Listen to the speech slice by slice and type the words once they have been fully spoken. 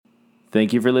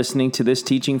Thank you for listening to this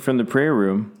teaching from the prayer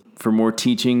room. For more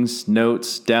teachings,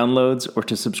 notes, downloads, or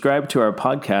to subscribe to our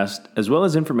podcast, as well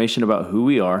as information about who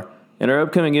we are and our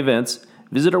upcoming events,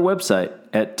 visit our website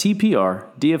at tprdfw.com.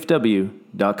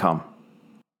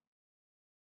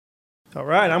 All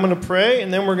right, I'm going to pray,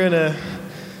 and then we're going to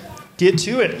get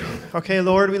to it. Okay,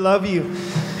 Lord, we love you.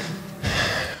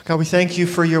 God, we thank you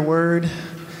for your word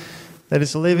that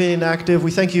is living and active.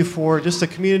 We thank you for just a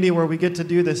community where we get to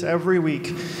do this every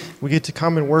week. We get to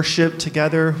come and worship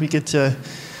together. We get to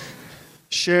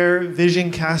share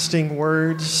vision-casting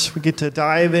words. We get to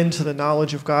dive into the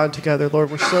knowledge of God together.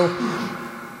 Lord, we're so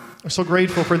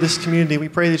grateful for this community. We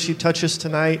pray that you touch us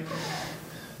tonight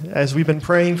as we've been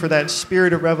praying for that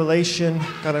spirit of revelation.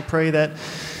 God, I pray that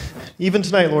even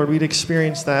tonight, Lord, we'd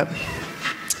experience that.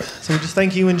 So we just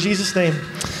thank you in Jesus' name.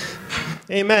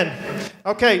 Amen.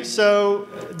 Okay, so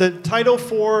the title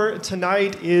for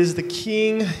tonight is The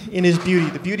King in His Beauty,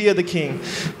 the beauty of the King.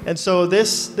 And so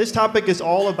this topic is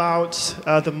all about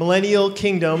the millennial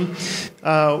kingdom,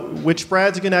 which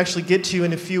Brad's going to actually get to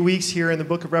in a few weeks here in the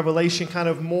book of Revelation, kind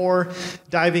of more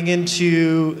diving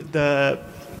into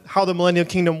how the millennial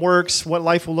kingdom works, what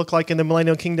life will look like in the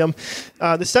millennial kingdom.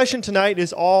 The session tonight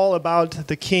is all about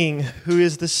the king, who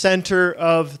is the center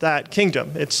of that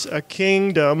kingdom. It's a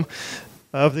kingdom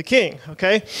of the king,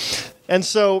 okay? And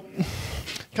so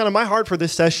kind of my heart for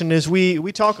this session is we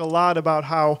talk a lot about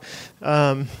how,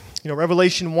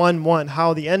 Revelation 1:1,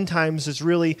 how the end times is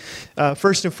really,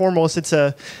 first and foremost, it's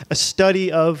a study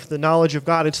of the knowledge of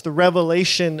God. It's the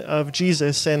revelation of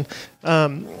Jesus. And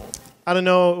I don't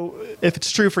know if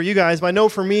it's true for you guys, but I know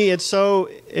for me it's so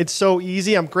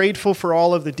easy. I'm grateful for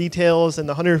all of the details and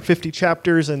the 150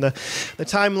 chapters and the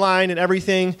timeline and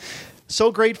everything.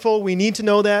 So grateful. We need to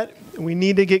know that. We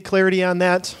need to get clarity on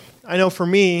that. I know for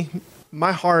me,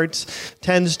 my heart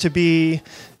tends to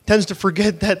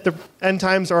forget that the end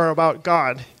times are about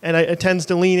God. And it tends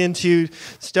to lean into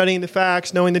studying the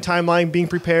facts, knowing the timeline, being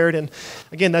prepared. And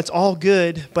again, that's all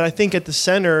good. But I think at the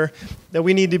center that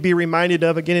we need to be reminded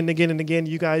of again and again and again,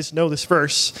 you guys know this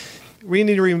verse. We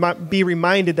need to be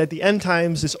reminded that the end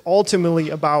times is ultimately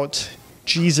about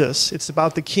Jesus. It's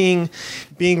about the King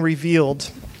being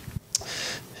revealed.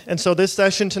 And so this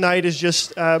session tonight is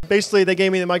just, basically they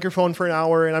gave me the microphone for an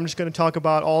hour, and I'm just going to talk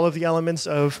about all of the elements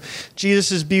of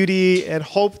Jesus' beauty and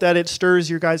hope that it stirs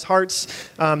your guys' hearts.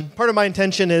 Part of my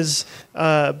intention is,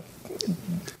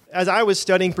 as I was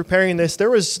studying, preparing this,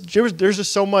 there's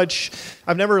just so much.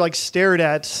 I've never stared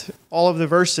at all of the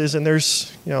verses, and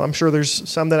I'm sure there's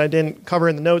some that I didn't cover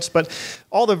in the notes, but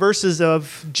all the verses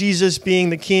of Jesus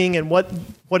being the King and what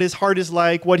his heart is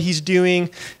like, what he's doing.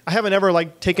 I haven't ever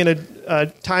taken a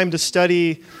time to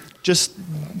study just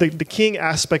the King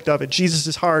aspect of it,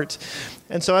 Jesus' heart.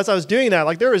 And so as I was doing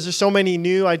that, there was just so many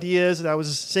new ideas that I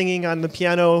was singing on the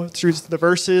piano through the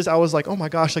verses. I was like, oh my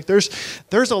gosh,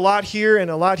 there's a lot here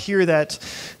and a lot here that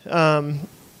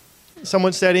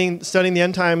someone studying the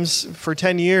end times for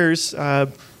 10 years,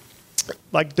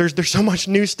 there's so much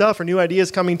new stuff or new ideas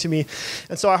coming to me.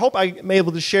 And so I hope I'm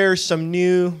able to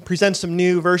present some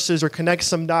new verses or connect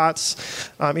some dots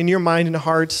in your mind and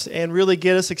hearts and really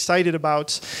get us excited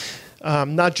about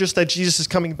not just that Jesus is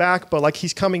coming back, but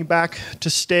he's coming back to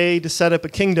stay, to set up a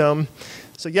kingdom.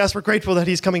 So yes, we're grateful that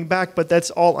he's coming back, but that's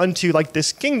all unto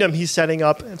this kingdom he's setting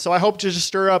up. And so I hope to just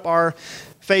stir up our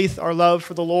faith, our love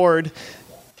for the Lord,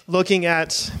 looking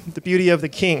at the beauty of the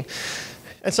King.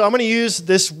 And so I'm going to use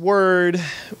this word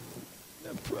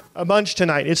a bunch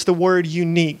tonight. It's the word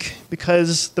unique,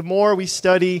 because the more we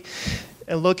study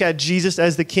and look at Jesus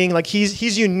as the King,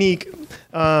 he's unique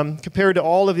compared to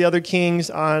all of the other kings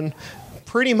on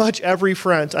pretty much every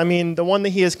front. I mean, the one that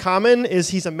he has common is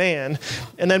he's a man.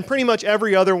 And then pretty much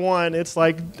every other one, it's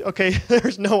okay,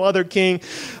 there's no other king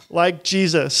like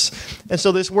Jesus. And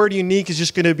so this word unique is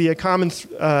just going to be a common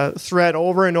thread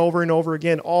over and over and over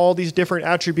again, all these different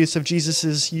attributes of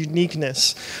Jesus'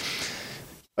 uniqueness.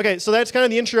 Okay, so that's kind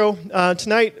of the intro.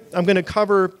 Tonight, I'm going to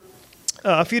cover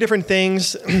a few different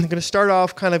things. I'm going to start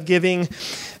off kind of giving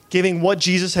what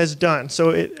Jesus has done. So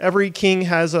every king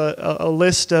has a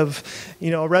list of,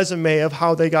 a resume of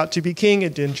how they got to be king.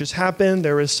 It didn't just happen.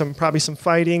 There was probably some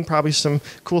fighting, probably some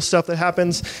cool stuff that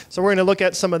happens. So we're going to look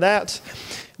at some of that.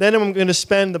 Then I'm going to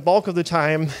spend the bulk of the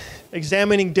time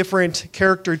examining different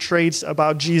character traits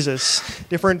about Jesus,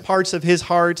 different parts of his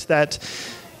heart that,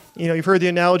 you've heard the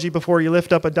analogy before, you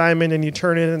lift up a diamond and you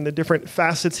turn it and the different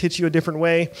facets hit you a different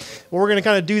way. Well, we're going to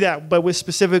kind of do that, but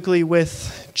specifically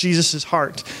with Jesus'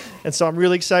 heart. And so I'm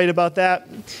really excited about that.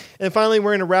 And finally,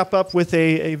 we're going to wrap up with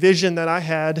a vision that I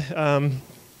had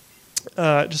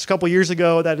just a couple years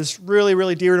ago that is really,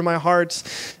 really dear to my heart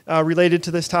related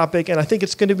to this topic, and I think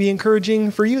it's going to be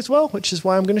encouraging for you as well, which is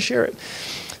why I'm going to share it.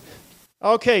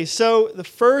 Okay, so the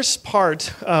first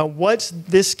part, what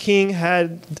this king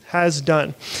has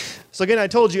done. So again, I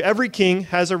told you every king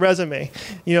has a resume.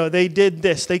 You know, they did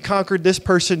this. They conquered this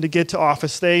person to get to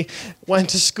office. They went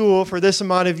to school for this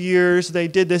amount of years. They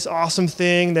did this awesome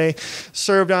thing. They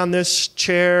served on this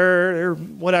chair or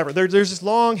whatever. There's this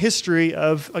long history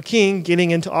of a king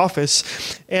getting into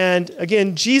office. And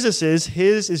again, his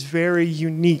is very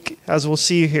unique, as we'll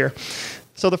see here.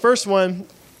 So the first one,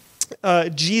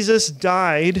 Jesus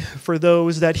died for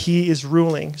those that he is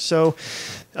ruling. So,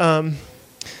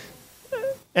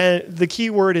 and the key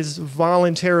word is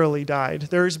voluntarily died.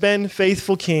 There's been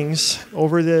faithful kings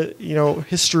over the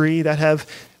history that have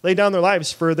laid down their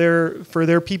lives for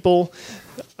their people,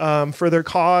 for their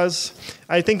cause.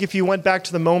 I think if you went back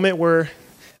to the moment where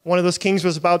one of those kings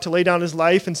was about to lay down his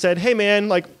life and said, "Hey man,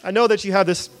 like I know that you have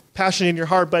this passion in your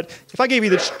heart, but if I gave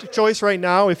you the choice right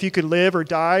now, if you could live or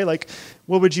die, like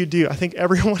what would you do?" I think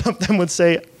every one of them would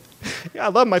say, "Yeah, I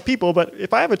love my people, but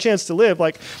if I have a chance to live,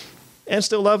 and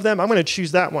still love them, I'm going to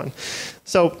choose that one."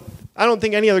 So I don't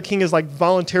think any other king has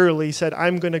voluntarily said,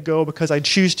 "I'm going to go because I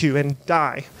choose to and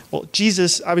die." Well,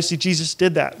 Jesus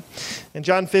did that. In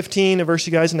John 15, a verse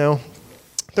you guys know,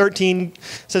 13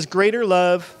 says, "Greater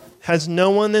love has no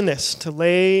one than this, to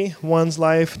lay one's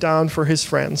life down for his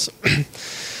friends."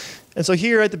 And so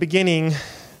here at the beginning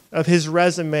of his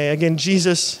resume, again,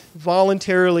 Jesus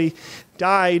voluntarily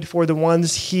died for the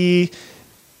ones he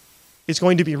is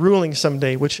going to be ruling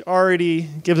someday, which already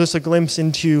gives us a glimpse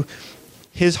into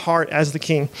his heart as the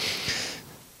king.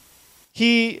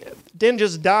 He didn't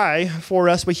just die for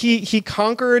us, but he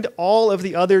conquered all of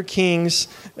the other kings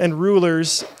and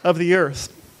rulers of the earth.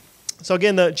 So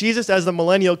again, Jesus as the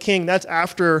millennial king, that's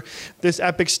after this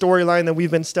epic storyline that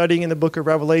we've been studying in the book of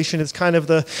Revelation. It's kind of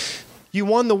you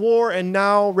won the war and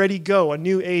now ready, go, a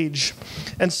new age.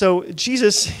 And so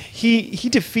Jesus, he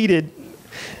defeated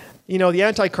the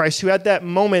Antichrist, who at that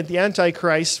moment, the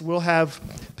Antichrist will have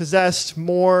possessed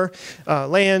more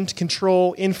land,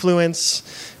 control, influence.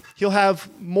 He'll have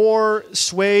more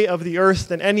sway of the earth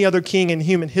than any other king in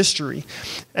human history.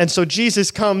 And so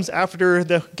Jesus comes after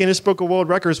the Guinness Book of World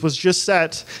Records was just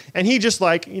set, and he just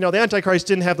the Antichrist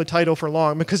didn't have the title for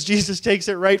long because Jesus takes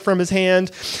it right from his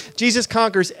hand. Jesus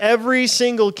conquers every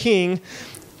single king,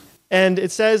 and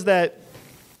it says that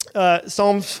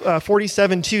Psalm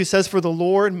 47:2 says, "For the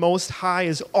Lord Most High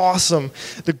is awesome,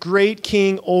 the great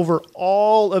King over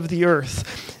all of the earth."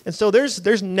 And so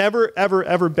there's never, ever,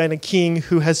 ever been a king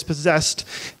who has possessed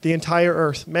the entire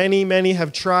earth. Many, many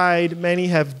have tried. Many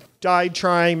have died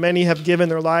trying. Many have given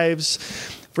their lives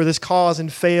for this cause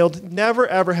and failed. Never,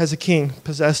 ever has a king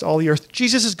possessed all the earth.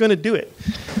 Jesus is going to do it.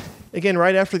 Again,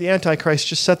 right after the Antichrist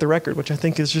just set the record, which I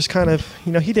think is just kind of,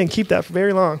 he didn't keep that for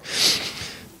very long.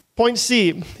 Point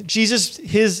C, Jesus,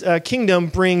 his kingdom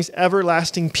brings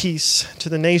everlasting peace to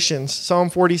the nations. Psalm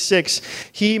 46,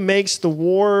 he makes the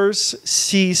wars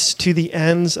cease to the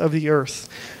ends of the earth.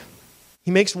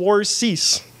 He makes wars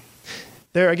cease.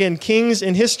 There, again, kings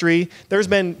in history, there's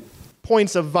been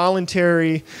points of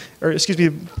momentary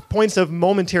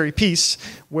peace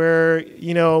where,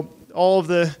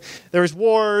 there was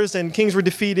wars and kings were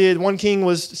defeated. One king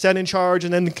was set in charge,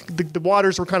 and then the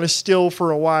waters were kind of still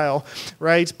for a while,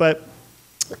 right? But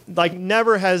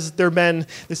never has there been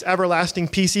this everlasting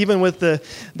peace, even with the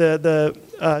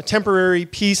temporary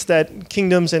peace that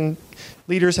kingdoms and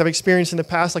leaders have experienced in the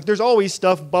past. There's always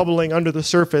stuff bubbling under the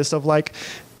surface of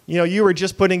you were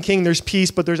just put in king, there's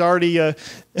peace, but there's already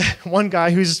one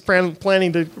guy who's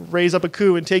planning to raise up a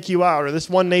coup and take you out, or this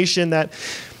one nation that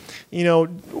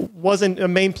wasn't a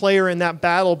main player in that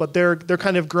battle, but they're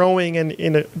kind of growing, and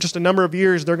in just a number of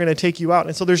years, they're going to take you out.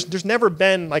 And so there's never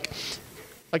been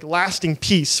lasting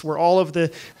peace where all of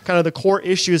the kind of the core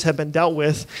issues have been dealt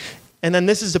with. And then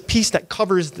this is a peace that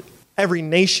covers every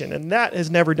nation, and that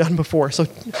has never done before. So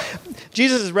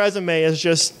Jesus' resume is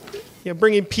just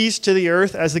bringing peace to the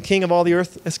earth as the king of all the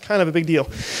earth. It's kind of a big deal.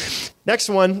 Next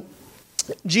one,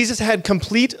 Jesus had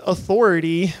complete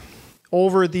authority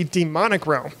over the demonic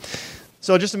realm.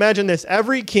 So just imagine this.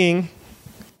 Every king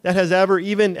that has ever,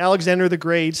 even Alexander the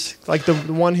Great, one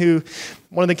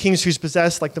of the kings who's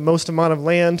possessed the most amount of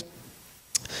land,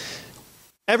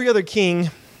 every other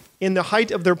king, in the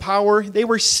height of their power, they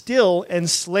were still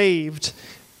enslaved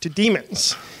to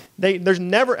demons. There's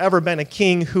never ever been a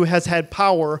king who has had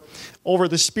power over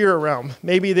the spirit realm.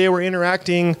 Maybe they were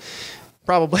interacting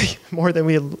probably more than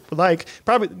we would like.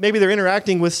 Probably, maybe they're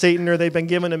interacting with Satan or they've been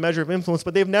given a measure of influence,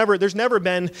 but there's never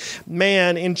been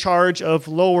man in charge of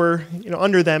lower,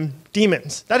 under them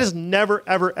demons. That has never,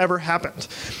 ever, ever happened.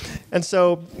 And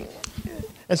so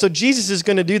Jesus is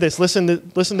going to do this. Listen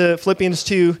to Philippians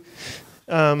 2.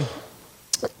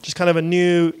 Just kind of a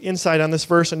new insight on this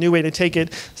verse, a new way to take it.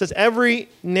 It says,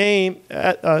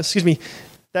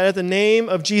 that at the name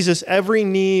of Jesus, every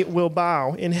knee will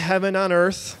bow in heaven, on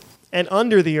earth, and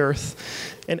under the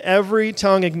earth, and every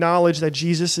tongue acknowledge that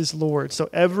Jesus is Lord. So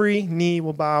every knee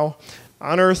will bow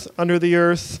on earth, under the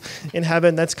earth, in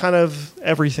heaven. That's kind of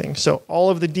everything. So all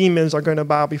of the demons are going to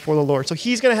bow before the Lord. So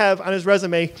he's going to have on his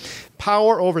resume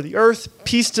power over the earth,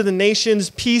 peace to the nations,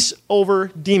 peace over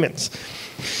demons.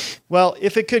 Well,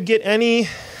 if it could get any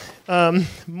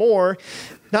more,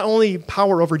 not only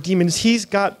power over demons, he's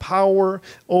got power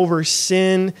over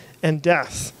sin and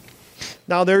death.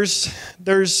 Now, there's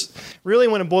really,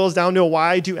 when it boils down to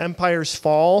why do empires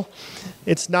fall,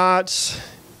 it's not,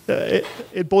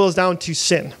 it boils down to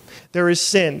sin. There is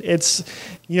sin. It's,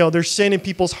 there's sin in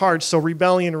people's hearts, so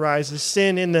rebellion rises.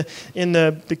 Sin in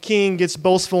the king gets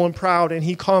boastful and proud, and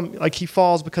he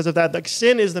falls because of that. Like,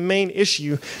 sin is the main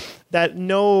issue that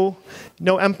no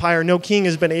empire, no king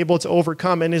has been able to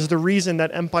overcome, and is the reason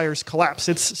that empires collapse.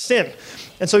 It's sin.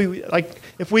 And so,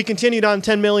 if we continued on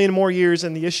 10 million more years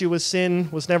and the issue with sin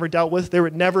was never dealt with, there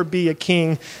would never be a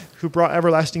king who brought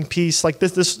everlasting peace. Like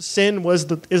this sin is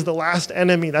the last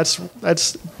enemy. That's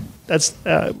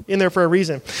in there for a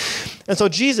reason. And so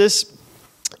Jesus,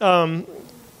 in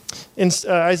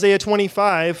Isaiah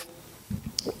 25,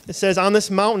 it says, on this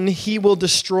mountain, he will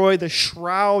destroy the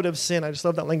shroud of sin. I just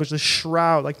love that language, the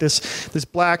shroud, like this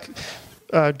black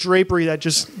drapery that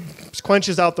just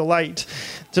quenches out the light.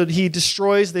 So he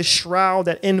destroys this shroud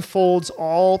that enfolds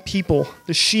all people,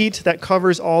 the sheet that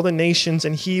covers all the nations,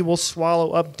 and he will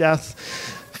swallow up death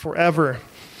forever.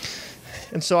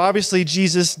 And so obviously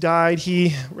Jesus died.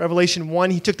 Revelation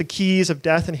 1, he took the keys of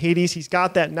death and Hades. He's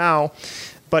got that now.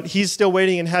 But he's still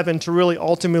waiting in heaven to really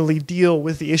ultimately deal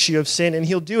with the issue of sin. And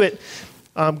he'll do it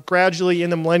gradually in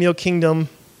the millennial kingdom.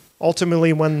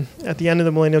 Ultimately, when at the end of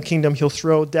the millennial kingdom, he'll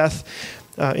throw death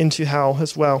into hell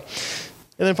as well.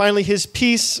 And then finally, his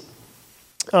peace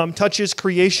touches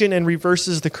creation and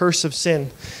reverses the curse of sin.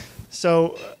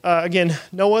 So again,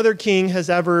 no other king has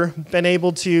ever been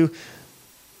able to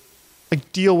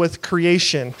deal with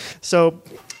creation. So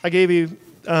I gave you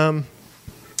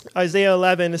Isaiah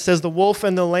 11, it says, the wolf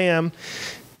and the lamb,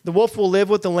 the wolf will live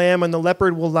with the lamb, and the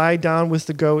leopard will lie down with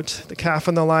the goat, the calf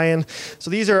and the lion. So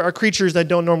these are creatures that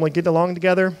don't normally get along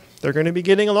together. They're going to be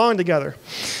getting along together.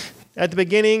 At the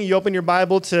beginning, you open your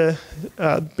Bible to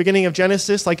beginning of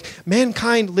Genesis,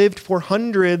 mankind lived for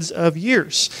hundreds of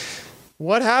years.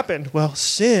 What happened? Well,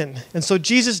 sin. And so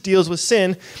Jesus deals with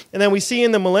sin. And then we see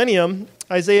in the millennium,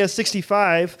 Isaiah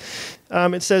 65,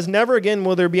 it says, never again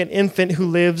will there be an infant who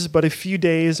lives but a few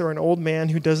days, or an old man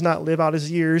who does not live out his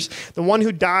years. The one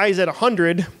who dies at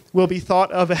 100 will be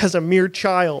thought of as a mere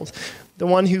child. The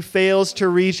one who fails to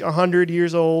reach 100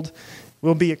 years old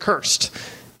will be accursed.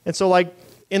 And so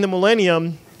in the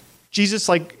millennium, Jesus,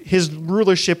 his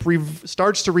rulership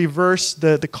starts to reverse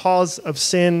the cause of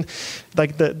sin,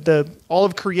 the all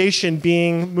of creation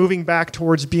moving back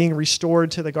towards being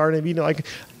restored to the Garden of Eden.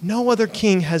 No other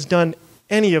king has done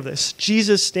any of this.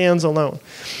 Jesus stands alone.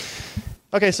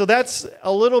 Okay, so that's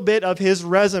a little bit of his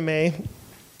resume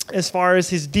as far as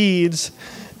his deeds.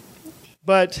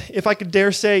 But if I could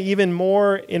dare say, even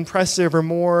more impressive or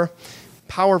more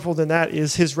powerful than that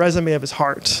is his resume of his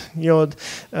heart.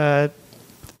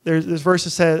 There's this verse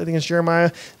that says, I think it's Jeremiah,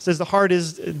 it says the heart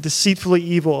is deceitfully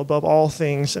evil above all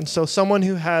things. And so someone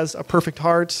who has a perfect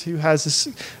heart, who has this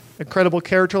incredible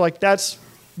character, that's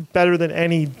better than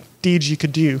any deeds you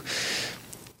could do.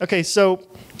 Okay, so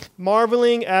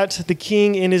marveling at the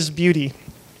king in his beauty.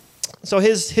 So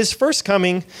his first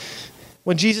coming,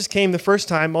 when Jesus came the first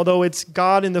time, although it's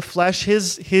God in the flesh,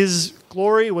 his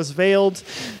glory was veiled.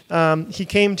 He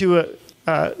came to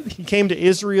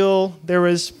Israel. There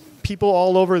was people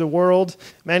all over the world,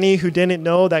 many who didn't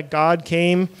know that God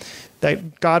came,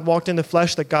 that God walked in the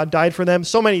flesh, that God died for them.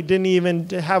 So many didn't even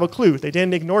have a clue. They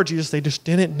didn't ignore Jesus. They just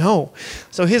didn't know.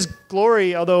 So his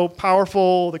glory, although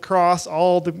powerful, the cross,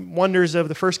 all the wonders of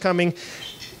the first coming,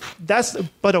 that's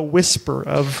but a whisper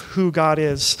of who God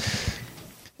is.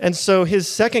 And so his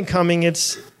second coming,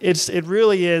 it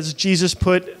really is Jesus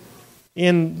put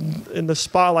in the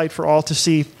spotlight for all to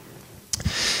see.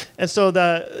 And so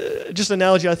just an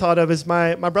analogy I thought of is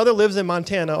my brother lives in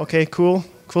Montana. Okay, cool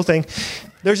thing.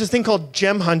 There's this thing called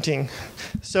gem hunting.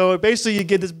 So basically you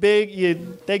get this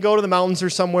they go to the mountains or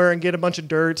somewhere and get a bunch of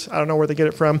dirt. I don't know where they get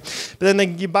it from. But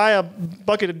then you buy a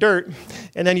bucket of dirt,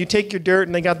 and then you take your dirt,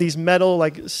 and they got these metal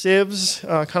like sieves,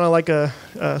 kind of like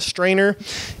a strainer.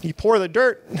 You pour the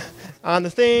dirt on the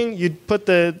thing, you put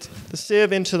the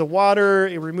sieve into the water,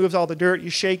 it removes all the dirt, you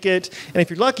shake it, and if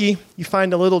you're lucky, you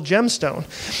find a little gemstone.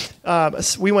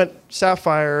 We went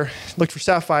looked for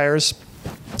sapphires,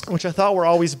 which I thought were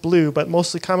always blue, but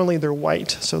commonly they're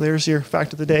white. So there's your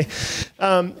fact of the day.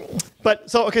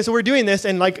 So we're doing this,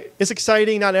 and like it's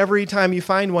exciting. Not every time you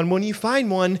find one. When you find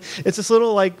one, it's this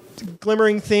little like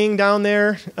glimmering thing down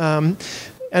there.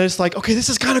 And it's like, okay, this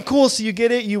is kind of cool. So you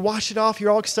get it, you wash it off,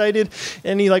 you're all excited,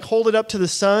 and you like hold it up to the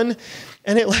sun,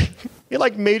 and it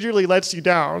majorly lets you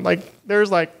down. Like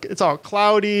it's all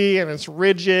cloudy and it's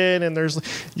rigid, and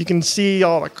you can see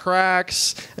all the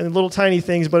cracks and little tiny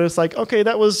things, but it's like, okay,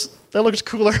 that looks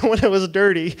cooler when it was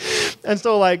dirty. And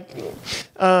so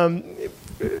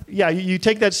you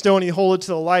take that stone and you hold it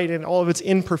to the light, and all of its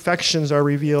imperfections are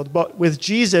revealed. But with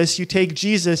Jesus, you take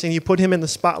Jesus and you put him in the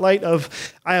spotlight of,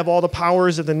 I have all the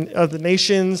powers of the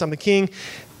nations, I'm the king.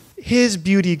 His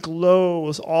beauty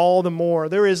glows all the more.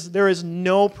 There is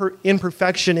no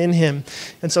imperfection in him.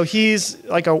 And so he's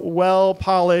like a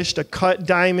well-polished, a cut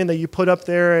diamond that you put up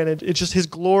there, and it just, his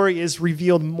glory is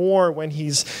revealed more when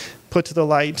he's put to the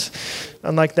light,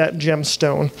 unlike that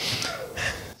gemstone.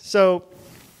 So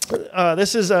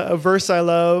this is a verse I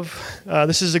love.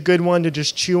 This is a good one to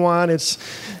just chew on. It's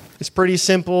pretty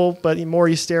simple, but the more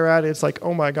you stare at it, it's like,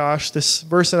 oh my gosh. This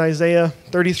verse in Isaiah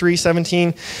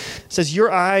 33:17 says,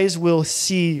 your eyes will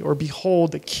see or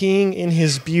behold the king in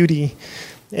his beauty,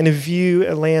 and view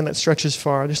a land that stretches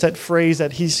far. Just that phrase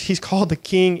that he's called the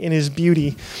king in his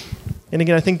beauty. And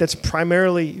again, I think that's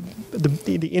primarily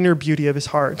the inner beauty of his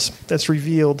heart that's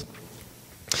revealed.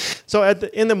 So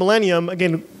in the millennium,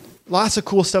 again, lots of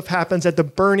cool stuff happens. At the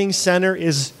burning center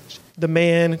is the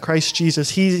man, Christ Jesus.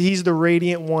 He's the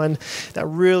radiant one that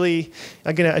really,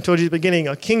 again, I told you at the beginning,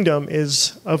 a kingdom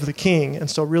is of the king. And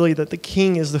so really that the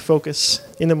king is the focus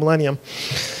in the millennium.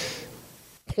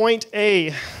 Point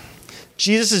A,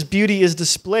 Jesus' beauty is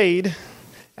displayed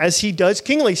as he does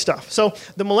kingly stuff. So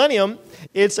the millennium,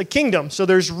 it's a kingdom. So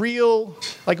there's real,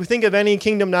 like we think of any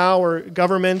kingdom now or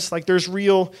governments, like there's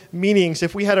real meanings.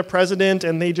 If we had a president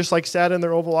and they just like sat in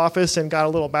their Oval Office and got a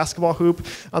little basketball hoop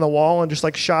on the wall and just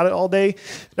like shot it all day,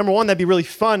 number one, that'd be really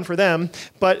fun for them.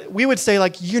 But we would say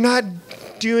like, you're not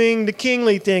doing the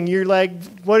kingly thing. You're like,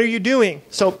 what are you doing?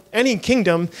 So any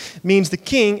kingdom means the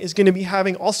king is going to be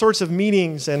having all sorts of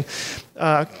meetings and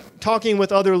talking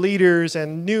with other leaders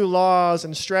and new laws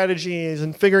and strategies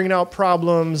and figuring out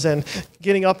problems and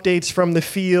getting updates from the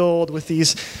field with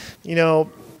these,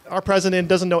 our president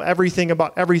doesn't know everything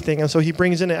about everything. And so he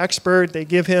brings in an expert, they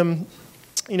give him,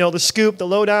 the scoop, the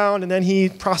lowdown, and then he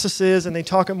processes and they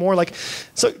talk it more like,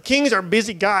 so kings are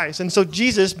busy guys. And so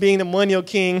Jesus being the millennial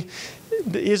king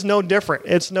is no different.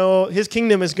 His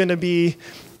kingdom is going to be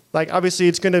like, obviously,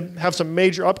 it's going to have some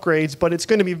major upgrades, but it's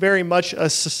going to be very much a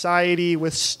society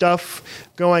with stuff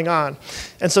going on.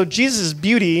 And so Jesus'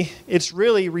 beauty, it's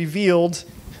really revealed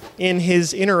in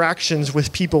his interactions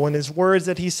with people, in his words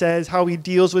that he says, how he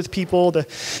deals with people,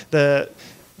 just the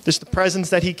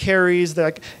presence that he carries.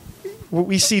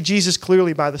 We see Jesus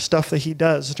clearly by the stuff that he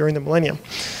does during the millennium.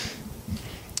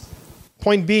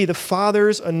 Point B, the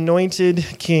Father's anointed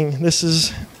king. This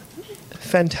is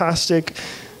fantastic.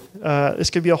 This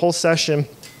could be a whole session.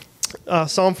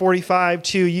 Psalm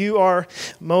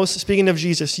 45:2, speaking of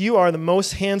Jesus, you are the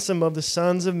most handsome of the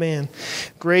sons of man.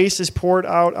 Grace is poured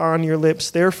out on your lips.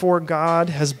 Therefore, God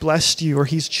has blessed you, or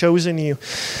he's chosen you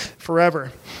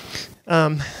forever.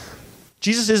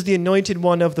 Jesus is the anointed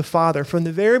one of the Father. From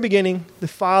the very beginning, the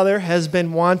Father has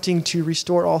been wanting to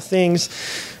restore all things.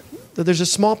 But there's a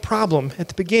small problem. At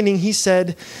the beginning, he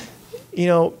said,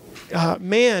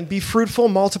 man, be fruitful,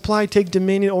 multiply, take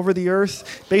dominion over the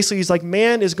earth. Basically, he's like,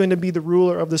 man is going to be the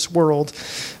ruler of this world.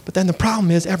 But then the problem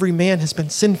is every man has been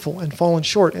sinful and fallen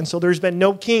short. And so there's been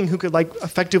no king who could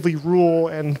effectively rule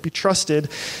and be trusted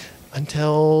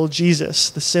until Jesus,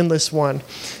 the sinless one.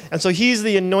 And so he's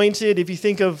the anointed. If you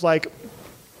think of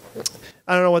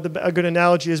I don't know what a good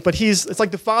analogy is, but it's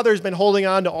like the Father's been holding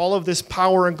on to all of this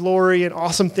power and glory and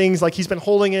awesome things. Like he's been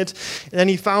holding it, and then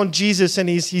he found Jesus, and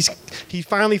he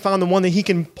finally found the one that he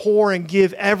can pour and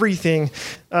give everything.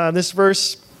 This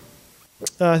verse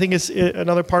I think it's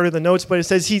another part of the notes, but it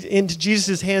says into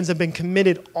Jesus' hands have been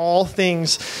committed all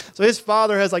things. So his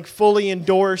Father has like fully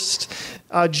endorsed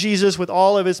Jesus with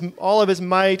all of his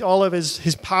might, all of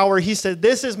his power. He said,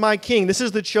 "This is my King. This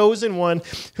is the chosen one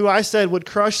who I said would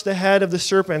crush the head of the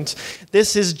serpent.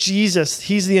 This is Jesus.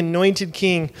 He's the anointed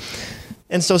King."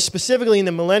 And so specifically in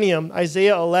the millennium,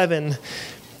 Isaiah 11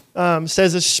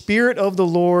 says, "The Spirit of the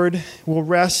Lord will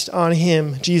rest on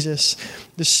him," Jesus,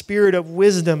 "the Spirit of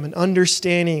wisdom and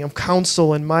understanding, of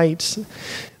counsel and might,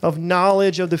 of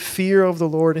knowledge, of the fear of the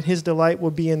Lord, and his delight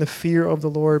will be in the fear of the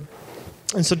Lord."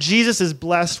 And so Jesus is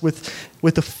blessed with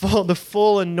the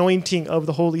full anointing of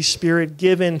the Holy Spirit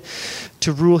given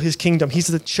to rule his kingdom. He's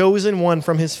the chosen one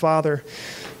from his Father.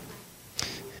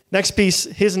 Next piece,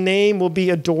 his name will be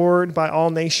adored by all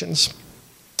nations.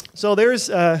 So there's...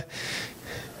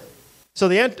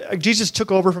 Jesus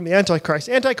took over from the Antichrist.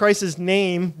 Antichrist's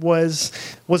name was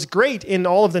great in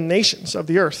all of the nations of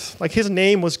the earth. Like his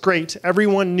name was great.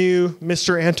 Everyone knew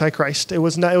Mr. Antichrist. It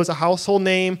was a household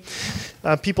name.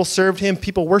 People served him.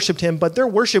 People worshipped him. But their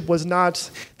worship was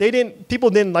not. People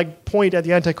didn't like point at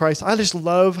the Antichrist. I just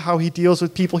love how he deals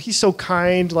with people. He's so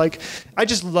kind. Like I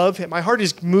just love him. My heart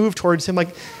is moved towards him. Like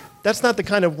that's not the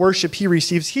kind of worship he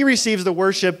receives. He receives the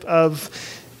worship of.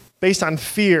 Based on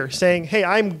fear, saying, "Hey,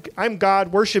 I'm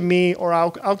God, worship me, or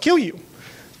I'll kill you."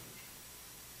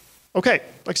 Okay,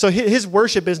 like so his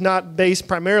worship is not based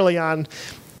primarily on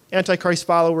Antichrist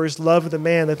followers' love of the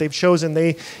man that they've chosen.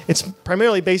 It's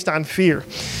primarily based on fear.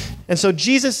 And so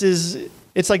Jesus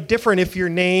it's like different if your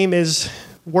name is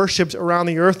worshipped around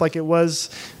the earth like it was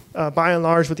by and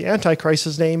large with the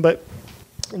Antichrist's name, but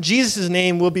Jesus'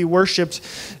 name will be worshipped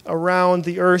around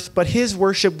the earth, but his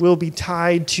worship will be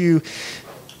tied to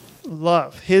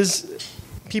love. His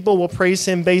people will praise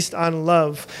him based on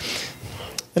love.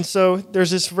 And so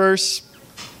there's this verse.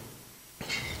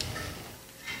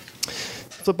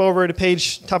 Flip over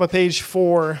to top of page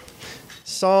 4.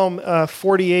 Psalm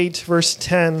 48, verse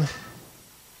 10.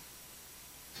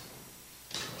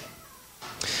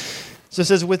 So it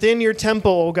says, "Within your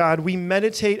temple, O God, we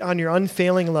meditate on your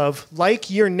unfailing love.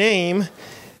 Like your name,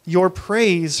 your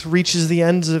praise reaches the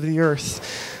ends of the earth."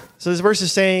 So this verse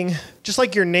is saying, just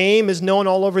like your name is known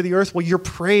all over the earth, well, your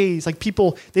praise, like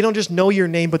people, they don't just know your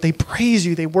name, but they praise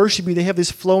you, they worship you, they have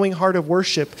this flowing heart of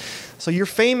worship. So you're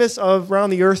famous around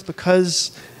the earth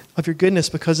because of your goodness,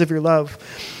 because of your love.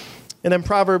 And then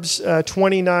Proverbs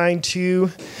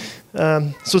 29:2.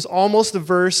 So it's almost the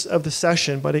verse of the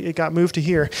session, but it got moved to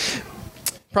here.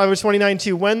 Proverbs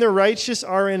 29:2. "When the righteous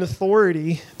are in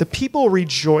authority, the people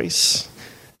rejoice.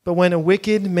 But when a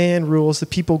wicked man rules, the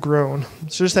people groan."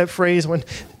 So just that phrase, when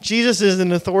Jesus is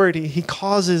in authority, he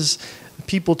causes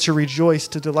people to rejoice,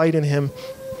 to delight in him.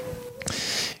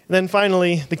 And then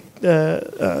finally,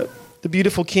 the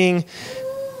beautiful king,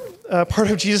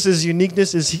 part of Jesus'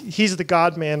 uniqueness is he's the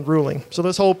God-man ruling. So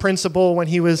this whole principle, when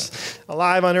he was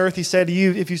alive on earth, he said,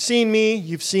 "If you've seen me,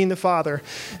 you've seen the Father."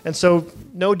 And so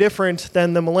no different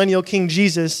than the millennial King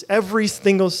Jesus, every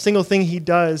single thing he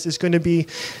does is going to be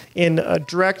in a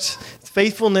direct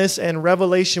faithfulness and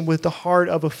revelation with the heart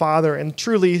of a father. And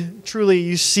truly, truly,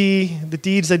 you see the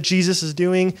deeds that Jesus is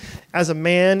doing as a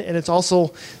man, and it's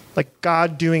also like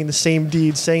God doing the same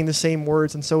deeds, saying the same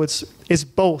words. And so it's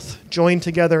both joined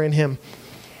together in him.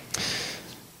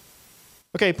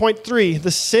 Okay, point 3,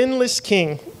 the sinless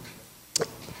king.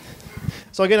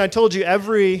 So again, I told you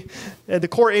the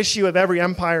core issue of every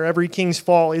empire, every king's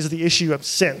fall is the issue of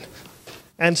sin.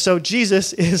 And so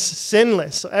Jesus is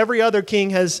sinless. So every other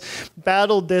king has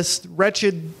battled this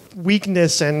wretched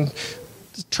weakness and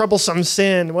troublesome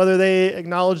sin. Whether they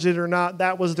acknowledged it or not,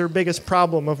 that was their biggest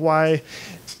problem of why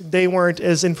they weren't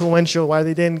as influential, why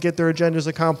they didn't get their agendas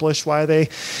accomplished, why they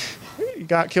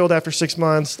got killed after 6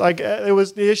 months. Like it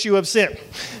was the issue of sin.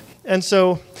 And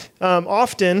so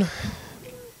often,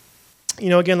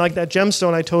 again, like that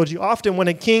gemstone I told you, often when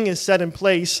a king is set in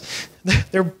place,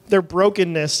 their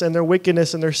brokenness and their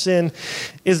wickedness and their sin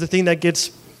is the thing that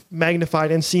gets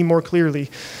magnified and seen more clearly.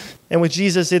 And with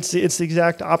Jesus, it's the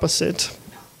exact opposite.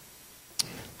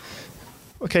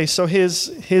 Okay, so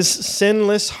his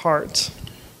sinless heart.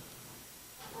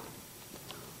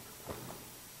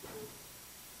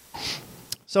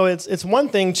 So it's one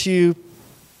thing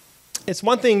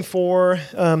for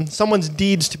someone's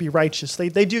deeds to be righteous.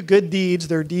 They do good deeds.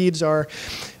 Their deeds are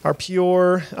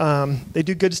pure. They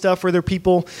do good stuff for their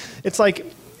people. It's like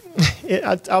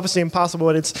it's obviously impossible,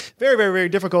 but it's very, very, very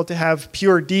difficult to have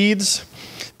pure deeds.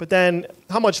 But then,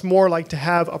 how much more like to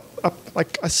have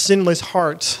a sinless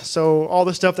heart? So all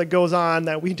the stuff that goes on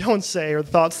that we don't say, or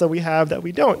the thoughts that we have that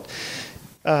we don't.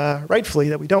 rightfully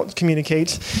that we don't communicate.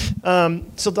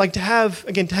 So like to have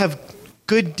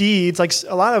good deeds, like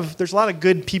there's a lot of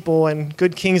good people and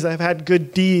good kings that have had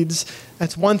good deeds.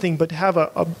 That's one thing, but to have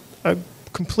a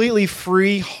completely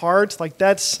free heart, like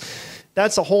that's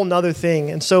a whole nother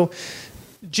thing. And so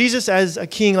Jesus as a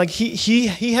king, like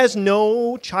he has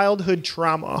no childhood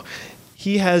trauma.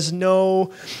 He has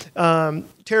no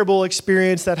terrible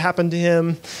experience that happened to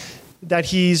him that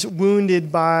he's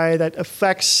wounded by, that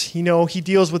affects, he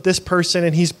deals with this person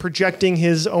and he's projecting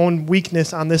his own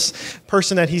weakness on this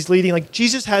person that he's leading. Like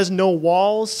Jesus has no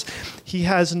walls. He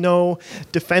has no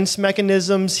defense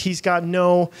mechanisms. He's got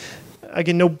no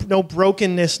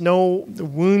brokenness, no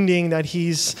wounding that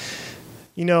he's,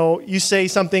 you say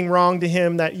something wrong to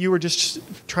him that you were just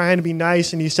trying to be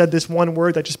nice and you said this one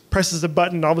word that just presses a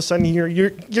button and all of a sudden you're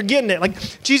getting it.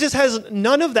 Like Jesus has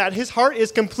none of that. His heart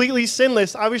is completely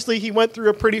sinless. Obviously he went through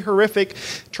a pretty horrific,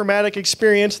 traumatic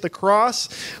experience, the cross.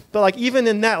 But like even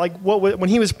in that, like when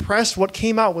he was pressed, what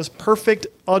came out was perfect,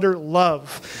 utter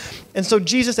love. And so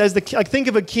Jesus, think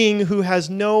of a king who has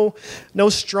no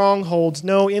strongholds,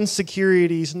 no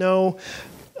insecurities,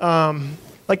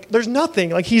 there's nothing.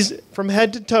 Like he's from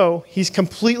head to toe, he's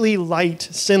completely light,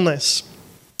 sinless.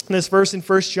 And this verse in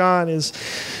 1 John is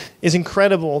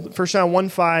incredible. 1 John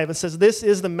 1:5, it says, "This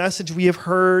is the message we have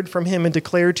heard from him and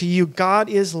declared to you. God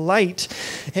is light,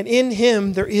 and in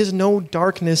him there is no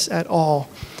darkness at all."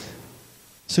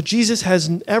 So Jesus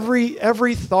has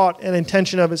every thought and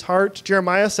intention of his heart.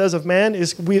 Jeremiah says of man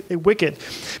is wicked.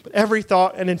 But every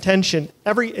thought and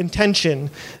every intention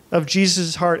of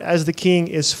Jesus' heart as the king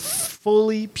is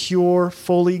fully pure,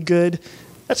 fully good.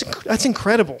 That's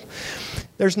incredible.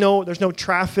 There's no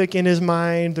traffic in his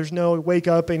mind. There's no wake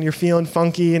up and you're feeling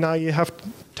funky and now you have to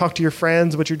talk to your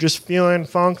friends, but you're just feeling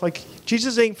funk. Like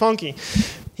Jesus ain't funky.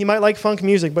 He might like funk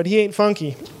music, but he ain't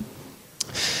funky.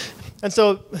 And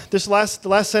so the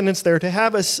last sentence there, to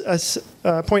have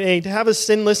point A, to have a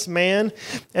sinless man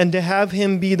and to have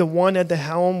him be the one at the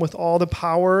helm with all the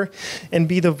power and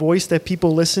be the voice that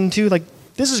people listen to, like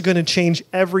this is going to change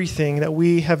everything that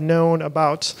we have known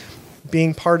about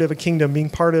being part of a kingdom,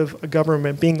 being part of a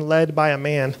government, being led by a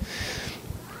man.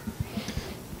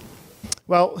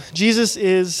 Well, Jesus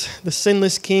is the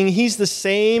sinless king. He's the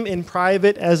same in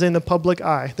private as in the public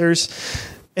eye. There's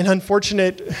an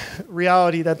unfortunate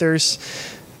reality that there's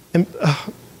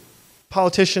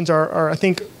politicians are, I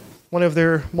think, one of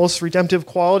their most redemptive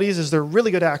qualities is they're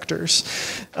really good actors,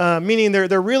 meaning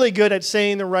they're really good at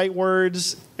saying the right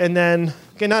words. And then,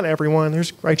 again, not everyone,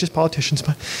 there's righteous politicians,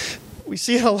 but we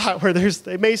see it a lot where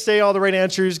they may say all the right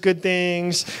answers, good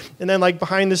things, and then like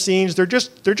behind the scenes, they're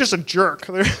just a jerk.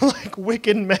 They're like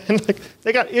wicked men. Like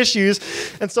they got issues,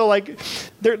 and so like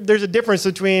there's a difference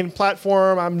between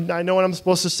platform. I know what I'm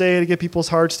supposed to say to get people's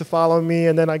hearts to follow me,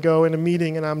 and then I go in a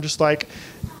meeting and I'm just like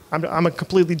I'm a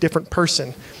completely different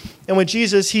person. And with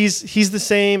Jesus, he's the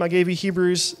same. I gave you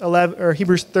Hebrews 11 or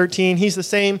Hebrews 13. He's the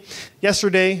same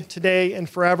yesterday, today, and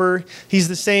forever. He's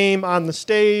the same on the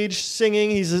stage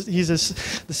singing. He's the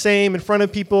same in front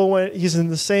of people when he's in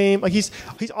the same. Like he's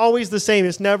always the same.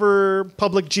 It's never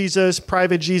public Jesus,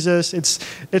 private Jesus. It's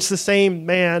the same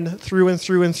man through and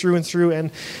through and through and through.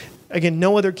 And again,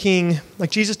 no other king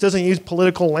like Jesus doesn't use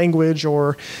political language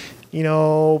or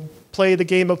play the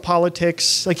game of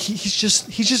politics. Like he's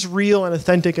just real and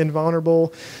authentic and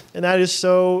vulnerable, and that is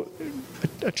so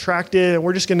attractive. And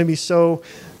we're just going to be so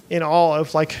in awe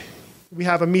of like we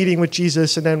have a meeting with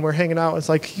Jesus, and then we're hanging out. It's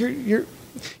like you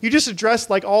just addressed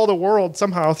like all the world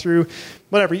somehow through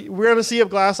whatever. We're on a sea of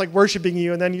glass, like worshiping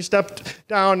you, and then you stepped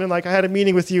down and like I had a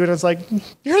meeting with you, and it's like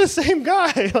you're the same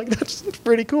guy. Like that's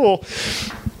pretty cool.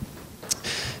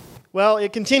 Well,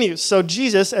 it continues. So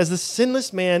Jesus, as the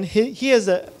sinless man, he has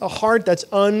a heart that's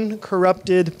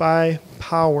uncorrupted by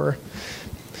power.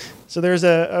 So there's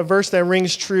a verse that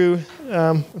rings true,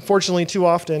 unfortunately, too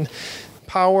often.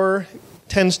 Power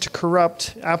tends to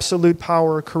corrupt. Absolute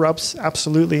power corrupts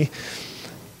absolutely.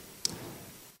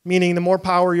 Meaning the more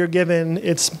power you're given,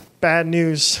 it's bad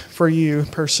news for you,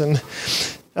 person.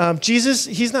 Jesus,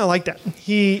 he's not like that.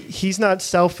 He's not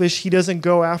selfish. He doesn't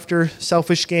go after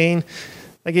selfish gain.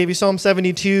 I gave you Psalm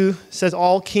 72, says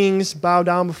all kings bow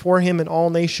down before him and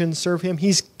all nations serve him.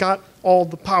 He's got all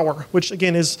the power, which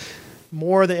again is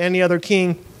more than any other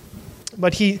king.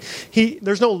 But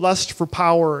there's no lust for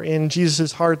power in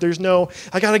Jesus' heart. There's no,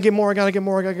 I got to get more, I got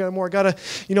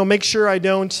to make sure I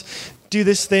don't do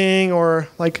this thing or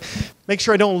like make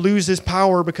sure I don't lose this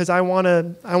power because I want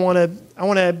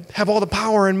to have all the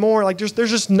power and more. Like there's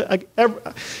just like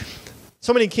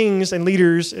so many kings and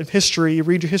leaders in history, you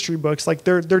read your history books, like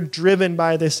they're driven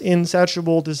by this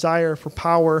insatiable desire for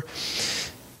power.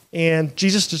 And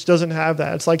Jesus just doesn't have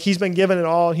that. It's like he's been given it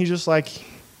all, and he's just like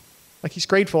he's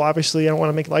grateful, obviously. I don't want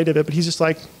to make light of it, but he's just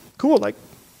like, cool, like,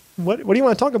 what do you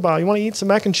want to talk about? You want to eat some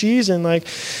mac and cheese? And like,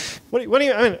 what do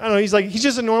you, I don't know, he's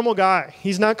just a normal guy.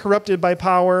 He's not corrupted by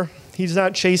power. He's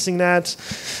not chasing that.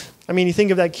 I mean, you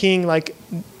think of that king, like,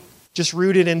 just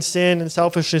rooted in sin and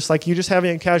selfishness, like you're just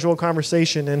having a casual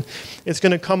conversation, and it's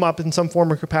going to come up in some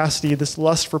form or capacity. This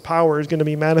lust for power is going to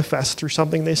be manifest through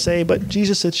something they say, but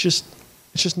Jesus, it's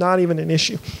just not even an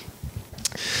issue.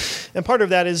 And part of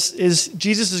that is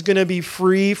Jesus is going to be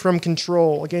free from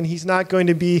control. Again, he's not going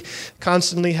to be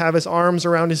constantly have his arms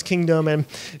around his kingdom and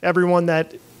everyone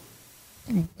that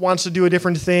wants to do a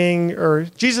different thing, or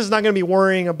Jesus is not going to be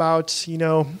worrying about,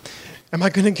 am I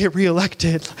going to get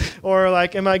reelected? Or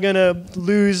like, am I going to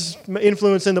lose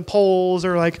influence in the polls?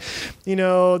 Or like,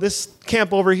 this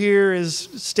camp over here is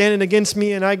standing against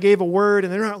me and I gave a word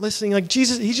and they're not listening. Like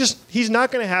Jesus, he's not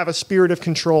going to have a spirit of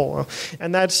control.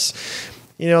 And that's,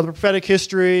 the prophetic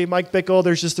history, Mike Bickle,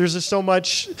 there's just so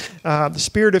much, the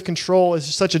spirit of control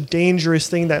is such a dangerous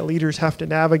thing that leaders have to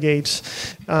navigate.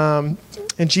 And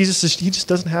Jesus, he just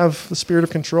doesn't have the spirit of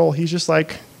control. He's just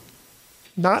like,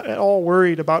 not at all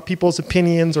worried about people's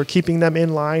opinions or keeping them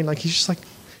in line. Like he's just like,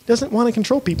 doesn't want to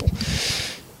control people.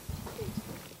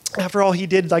 After all, he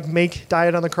did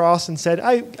die on the cross and said,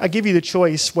 I give you the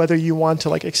choice whether you want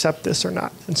to accept this or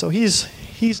not. And so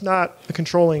he's not a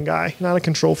controlling guy, not a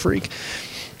control freak.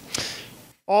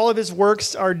 All of his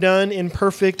works are done in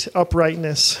perfect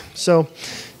uprightness. So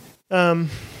every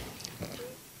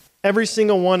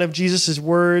single one of Jesus'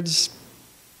 words,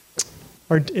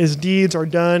 his deeds are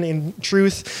done in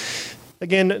truth.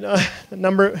 Again, I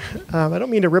don't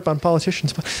mean to rip on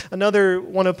politicians, but another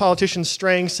one of politicians'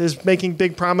 strengths is making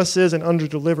big promises and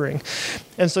under-delivering.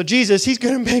 And so Jesus, he's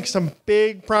going to make some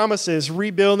big promises,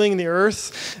 rebuilding the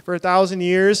earth for 1,000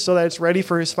 years so that it's ready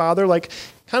for his Father,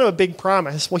 kind of a big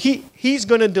promise. Well, he's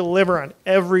going to deliver on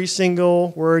every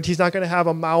single word. He's not going to have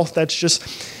a mouth that's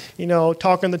just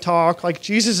talking the talk. Like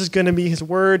Jesus is going to be, his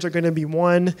words are going to be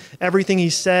one. Everything he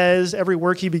says, every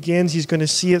work he begins, he's going to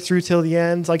see it through till the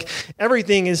end. Like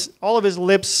everything is, all of his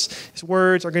lips, his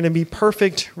words are going to be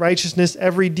perfect righteousness,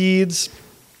 every deeds.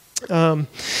 And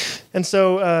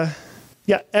so,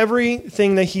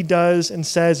 everything that he does and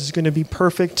says is going to be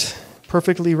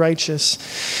perfectly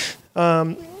righteous.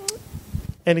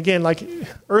 And again,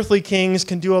 earthly kings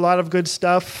can do a lot of good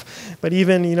stuff, but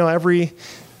even, every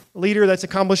leader that's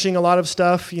accomplishing a lot of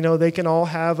stuff, they can all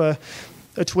have a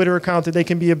Twitter account that they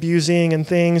can be abusing and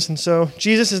things. And so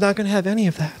Jesus is not going to have any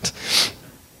of that.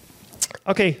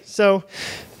 Okay, so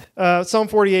Psalm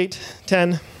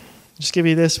 48:10. Just give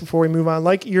you this before we move on.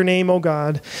 Like your name, O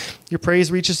God, your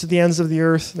praise reaches to the ends of the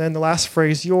earth. Then the last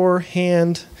phrase, your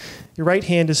right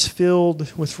hand is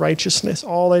filled with righteousness.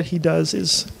 All that he does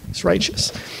is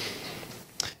righteous.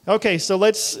 Okay, so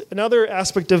another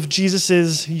aspect of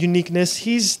Jesus' uniqueness,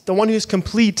 he's the one who's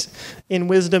complete in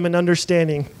wisdom and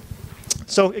understanding.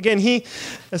 So again,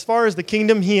 as far as the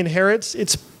kingdom he inherits,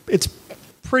 it's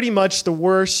pretty much the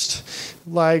worst,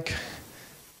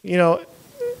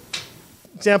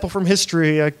 example from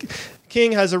history.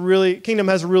 Kingdom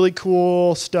has really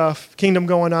cool stuff. Kingdom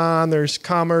going on. There's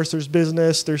commerce. There's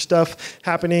business. There's stuff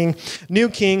happening. New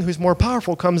king, who's more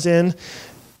powerful, comes in,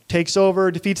 takes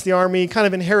over, defeats the army, kind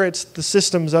of inherits the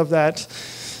systems of that,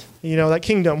 that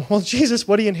kingdom. Well, Jesus,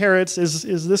 what he inherits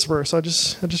is this verse. I'll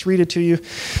just read it to you.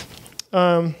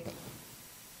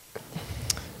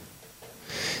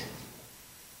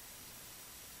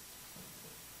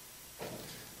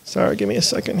 Sorry, give me a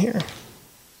second here.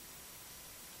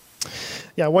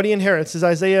 Yeah, what he inherits is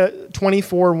Isaiah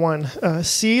 24:1.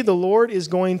 See, the Lord is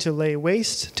going to lay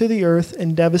waste to the earth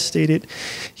and devastate it.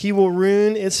 He will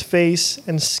ruin its face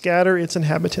and scatter its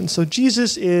inhabitants. So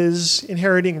Jesus is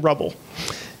inheriting rubble.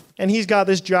 And he's got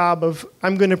this job of,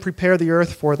 I'm going to prepare the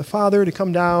earth for the Father to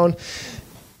come down,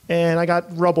 and I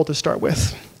got rubble to start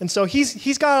with. And so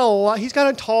he's got a lot. He's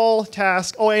got a tall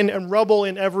task. Oh, and rubble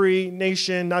in every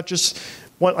nation, not just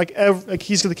one.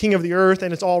 He's the king of the earth,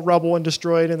 and it's all rubble and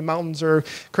destroyed, and the mountains are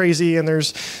crazy, and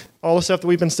there's all the stuff that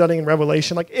we've been studying in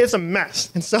Revelation. It's a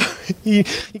mess. And so he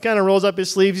kind of rolls up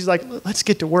his sleeves. He's like, let's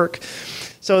get to work.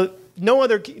 So no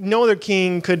other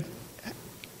king could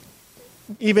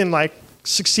even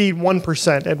succeed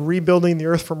 1% at rebuilding the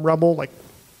earth from rubble.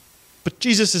 But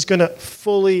Jesus is going to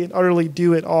fully and utterly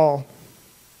do it all.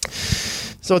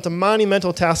 So it's a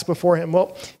monumental task before him.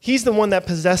 Well, he's the one that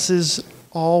possesses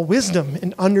all wisdom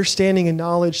and understanding and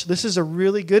knowledge. So this is a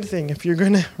really good thing if you're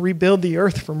going to rebuild the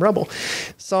earth from rubble.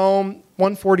 Psalm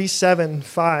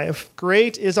 147:5.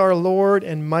 Great is our Lord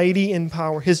and mighty in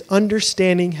power. His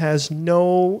understanding has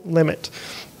no limit.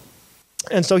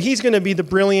 And so he's going to be the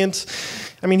brilliant,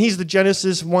 he's the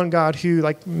Genesis one God who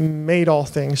like made all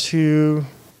things, who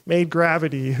made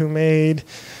gravity, who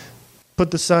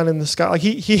put the sun in the sky. Like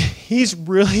he's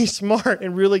really smart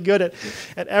and really good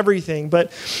at everything,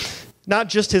 but not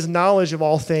just his knowledge of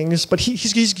all things, but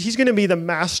he's going to be the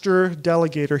master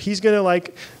delegator. He's going to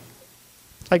like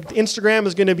Instagram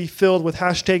is going to be filled with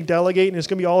 #delegate, and it's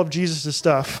going to be all of Jesus'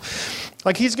 stuff.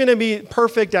 Like he's going to be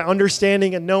perfect at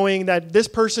understanding and knowing that this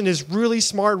person is really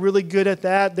smart, really good at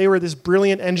that. They were this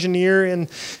brilliant engineer and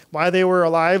why they were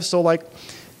alive. So like,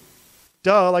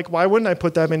 duh, like why wouldn't I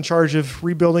put them in charge of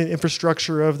rebuilding the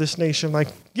infrastructure of this nation? Like,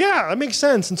 yeah, that makes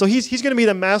sense. And so he's going to be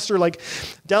the master like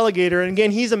delegator. And again,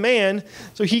 he's a man,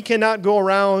 so he cannot go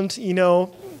around,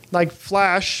 like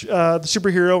Flash, the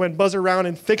superhero, and buzz around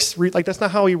and fix. That's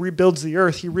not how he rebuilds the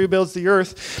earth. He rebuilds the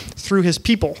earth through his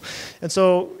people. And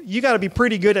so you got to be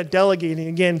pretty good at delegating,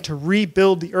 again, to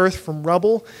rebuild the earth from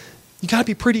rubble. You got to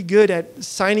be pretty good at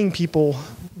signing people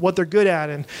what they're good at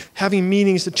and having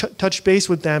meetings to touch base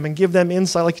with them and give them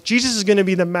insight. Like Jesus is going to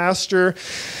be the master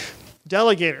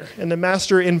delegator and the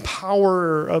master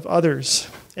empowerer of others.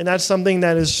 And that's something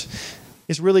that is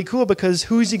really cool because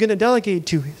who is he going to delegate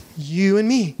to? You and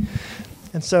me.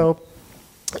 And so,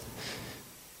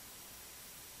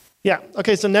 yeah.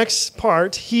 Okay, so next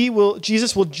part,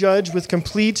 Jesus will judge with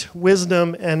complete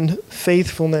wisdom and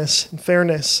faithfulness and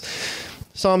fairness.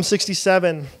 Psalm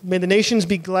 67, may the nations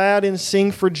be glad and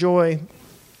sing for joy,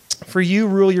 for you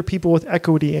rule your people with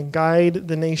equity and guide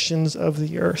the nations of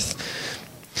the earth.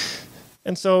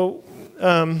 And so,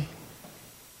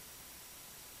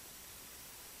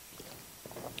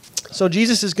 So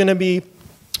Jesus is going to be,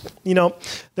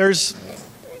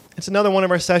 it's another one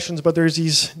of our sessions, but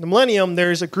the millennium,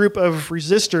 there's a group of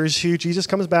resistors who Jesus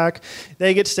comes back,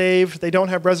 they get saved, they don't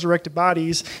have resurrected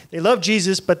bodies, they love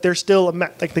Jesus, but they're still,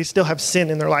 they still have sin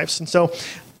in their lives. And so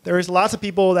there's lots of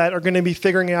people that are going to be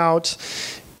figuring out,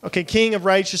 okay, King of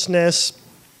righteousness,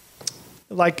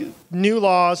 like new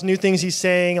laws, new things he's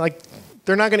saying, like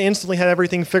they're not going to instantly have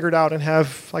everything figured out and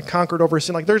have like conquered over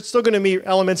sin. Like there's still going to be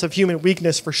elements of human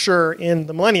weakness for sure in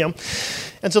the millennium.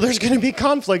 And so there's going to be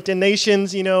conflict in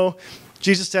nations.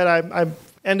 Jesus said, I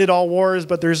ended all wars,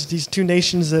 but there's these two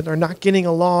nations that are not getting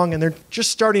along and they're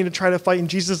just starting to try to fight. And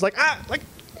Jesus is like,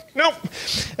 no.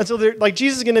 And so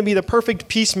Jesus is going to be the perfect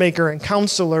peacemaker and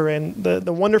counselor and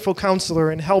the wonderful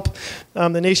counselor and help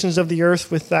the nations of the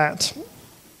earth with that.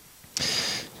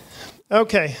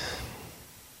 Okay.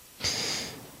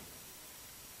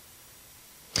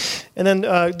 And then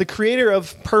the creator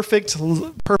of perfect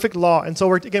law. And so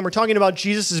we're talking about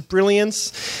Jesus'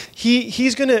 brilliance.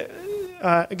 He's going to,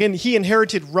 he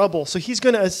inherited rubble. So he's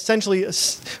going to essentially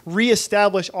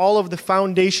reestablish all of the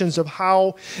foundations of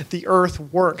how the earth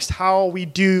works, how we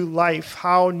do life,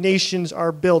 how nations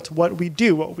are built, what we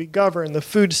do, what we govern, the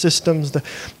food systems,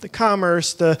 the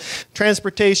commerce, the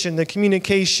transportation, the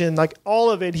communication, like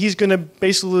all of it. He's going to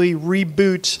basically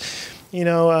reboot,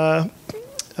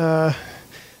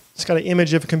 it's got an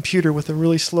image of a computer with a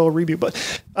really slow reboot. But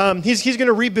he's going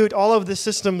to reboot all of the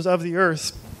systems of the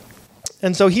earth.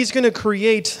 And so he's going to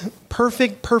create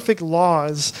perfect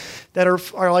laws that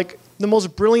are like the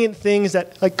most brilliant things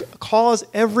that like cause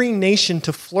every nation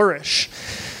to flourish.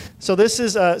 So this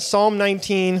is Psalm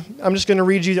 19. I'm just going to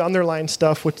read you the underlined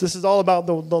stuff, which this is all about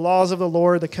the laws of the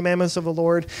Lord, the commandments of the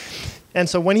Lord. And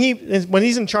so when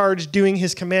he's in charge doing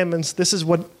his commandments, this is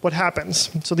what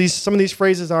happens. So some of these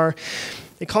phrases are,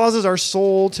 it causes our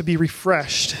soul to be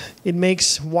refreshed. It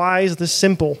makes wise the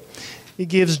simple. It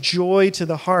gives joy to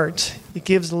the heart. It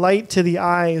gives light to the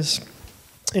eyes.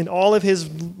 And all of his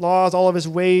laws, all of his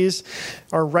ways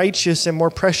are righteous and more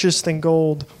precious than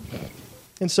gold.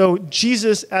 And so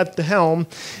Jesus at the helm,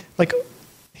 like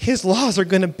his laws are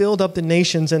going to build up the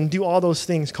nations and do all those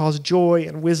things, cause joy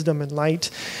and wisdom and light.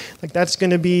 Like that's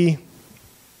going to be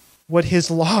what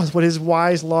his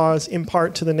wise laws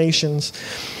impart to the nations.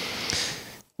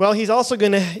 Well, he's also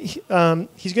going to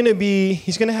he's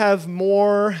going to have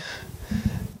more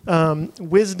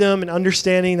wisdom and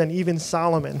understanding than even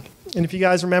Solomon. And if you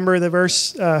guys remember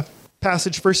the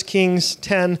passage, 1 Kings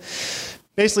 10,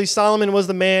 basically Solomon was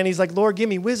the man. He's like, Lord, give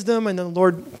me wisdom. And then the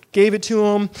Lord gave it to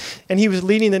him. And he was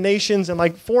leading the nations, and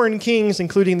like foreign kings,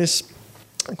 including this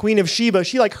Queen of Sheba,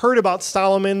 she like heard about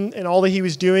Solomon and all that he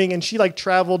was doing, and she like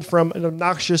traveled from an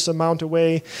obnoxious amount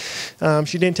away.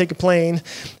 She didn't take a plane.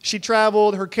 She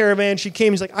traveled, her caravan, she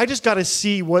came, she's like, I just got to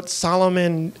see what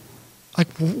Solomon, like,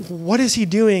 what is he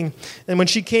doing? And when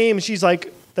she came, she's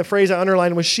like, the phrase I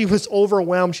underlined was she was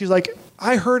overwhelmed. She's like,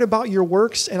 I heard about your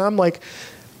works, and I'm like,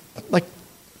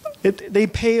 they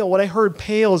pale. What I heard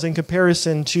pales in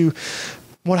comparison to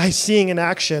what I'm seeing in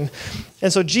action.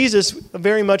 And so Jesus,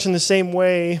 very much in the same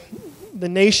way, the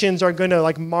nations are going to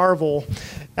like marvel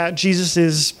at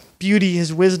Jesus's beauty,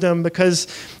 his wisdom, because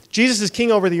Jesus is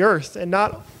king over the earth, and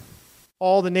not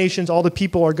all the nations, all the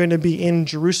people are going to be in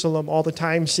Jerusalem all the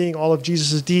time seeing all of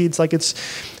Jesus' deeds. Like it's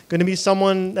going to be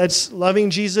someone that's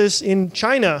loving Jesus in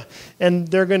China, and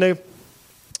they're going to,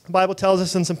 the Bible tells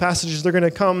us in some passages, they're going to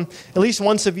come at least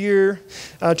once a year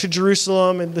to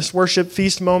Jerusalem in this worship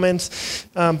feast moment.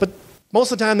 But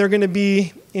most of the time they're going to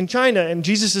be in China, and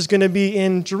Jesus is going to be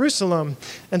in Jerusalem.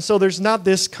 And so there's not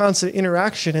this constant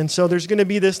interaction. And so there's going to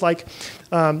be this like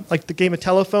the game of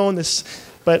telephone,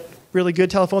 but really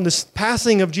good telephone, this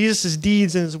passing of Jesus'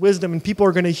 deeds and his wisdom, and people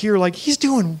are going to hear like, he's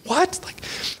doing what? Like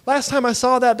last time I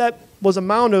saw that was a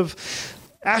mound of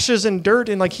ashes and dirt,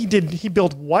 and like he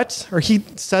built what? Or he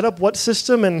set up what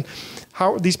system, and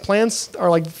how these plants are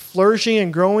like flourishing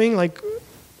and growing, like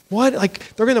what?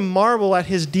 Like they're going to marvel at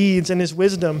his deeds and his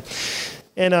wisdom.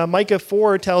 And Micah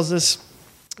 4 tells us,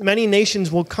 many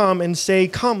nations will come and say,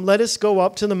 come, let us go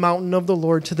up to the mountain of the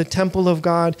Lord, to the temple of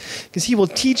God, because he will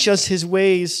teach us his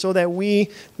ways so that we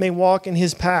may walk in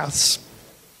his paths.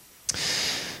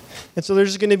 And so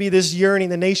there's going to be this yearning,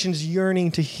 the nations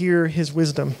yearning to hear his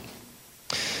wisdom.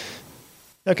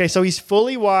 Okay, so he's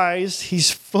fully wise,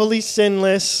 he's fully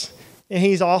sinless, and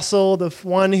he's also the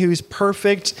one who's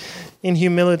perfect in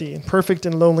humility and perfect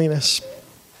in loneliness.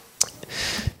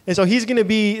 And so he's going to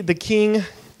be the king.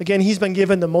 Again, he's been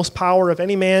given the most power of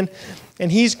any man,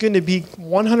 and he's going to be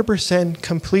 100%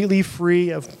 completely free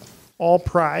of all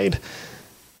pride.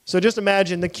 So just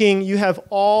imagine the king, you have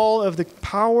all of the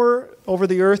power over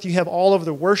the earth, you have all of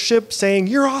the worship saying,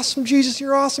 you're awesome, Jesus,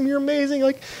 you're awesome, you're amazing,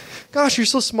 like, gosh, you're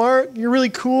so smart, you're really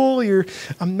cool, you're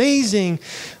amazing.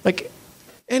 Like,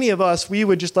 any of us, we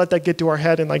would just let that get to our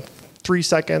head in like 3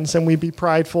 seconds, and we'd be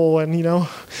prideful and,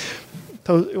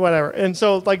 whatever. And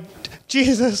so, like,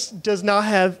 Jesus does not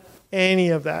have any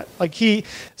of that. Like he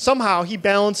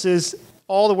balances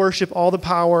all the worship, all the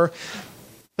power,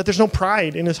 but there's no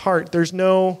pride in his heart. There's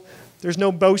no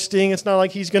boasting. It's not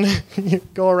like he's going to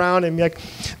go around and be like,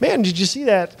 man, did you see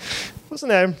that? Wasn't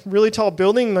that a really tall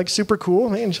building? Like super cool.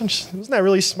 Man, wasn't that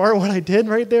really smart what I did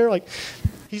right there? Like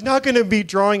he's not going to be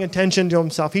drawing attention to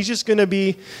himself. He's just going to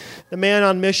be the man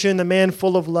on mission, the man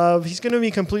full of love. He's going to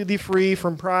be completely free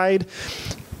from pride.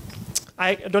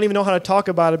 I don't even know how to talk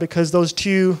about it because those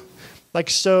two,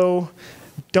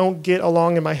 don't get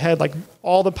along in my head. Like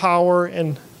all the power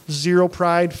and zero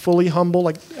pride, fully humble.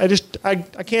 Like I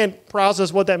can't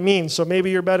process what that means. So maybe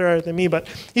you're better at it than me, but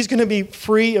he's going to be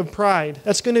free of pride.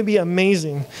 That's going to be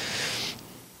amazing.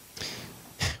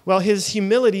 Well, his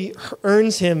humility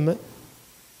earns him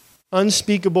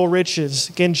unspeakable riches.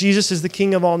 Again, Jesus is the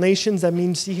King of all nations. That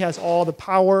means he has all the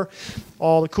power,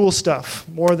 all the cool stuff,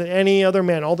 more than any other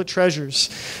man, all the treasures.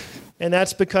 And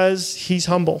that's because he's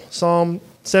humble. Psalm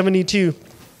 72.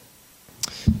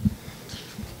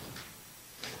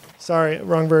 Sorry,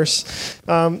 wrong verse.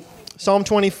 Psalm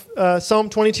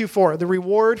 22:4. The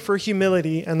reward for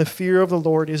humility and the fear of the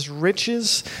Lord is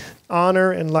riches,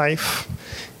 honor, and life.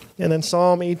 And then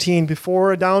Psalm 18,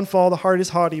 before a downfall, the heart is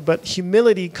haughty, but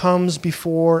humility comes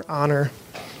before honor.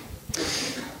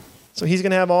 So he's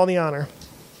going to have all the honor.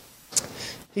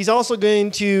 He's also going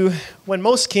to, when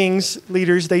most kings,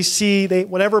 leaders,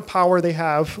 whatever power they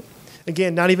have,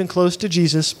 again, not even close to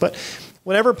Jesus, but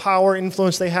whatever power,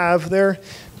 influence they have,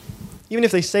 even if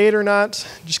they say it or not,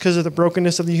 just because of the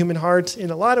brokenness of the human heart,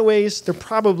 in a lot of ways, they're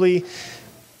probably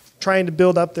trying to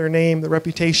build up their name, their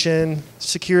reputation,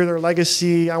 secure their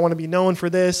legacy. I want to be known for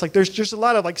this. Like there's just a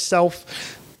lot of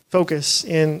self-focus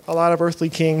in a lot of earthly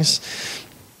kings.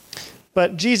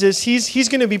 But Jesus, he's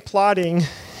going to be plotting.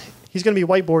 He's going to be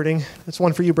whiteboarding. That's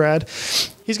one for you, Brad.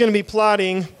 He's going to be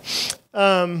plotting,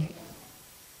 and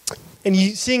you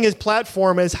seeing his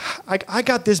platform as I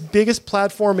got this biggest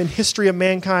platform in history of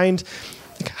mankind.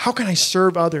 How can I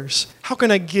serve others? How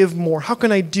can I give more? How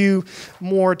can I do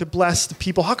more to bless the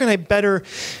people? How can I better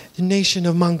the nation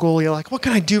of Mongolia? What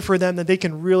can I do for them that they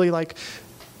can really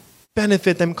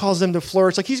benefit them, cause them to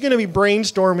flourish? He's going to be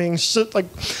brainstorming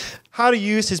how to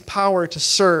use his power to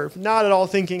serve, not at all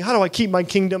thinking, how do I keep my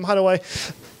kingdom? How do I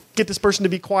get this person to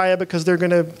be quiet because they're going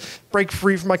to break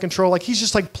free from my control? He's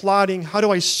just plotting, how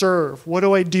do I serve? What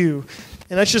do I do?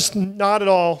 And that's just not at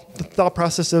all the thought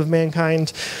process of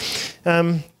mankind.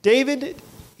 David,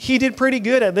 he did pretty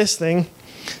good at this thing.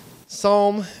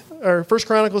 1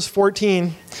 Chronicles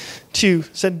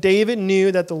 14:2 said, David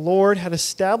knew that the Lord had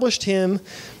established him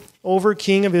over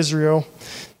king of Israel,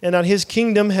 and that his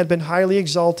kingdom had been highly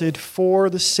exalted for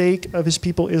the sake of his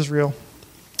people Israel.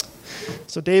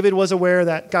 So David was aware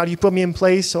that, God, you put me in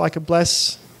place so I could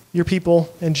bless your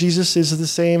people. And Jesus is the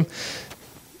same,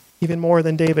 even more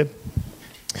than David.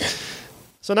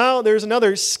 So now there's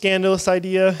another scandalous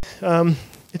idea.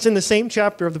 It's in the same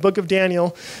chapter of the book of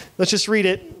Daniel. Let's just read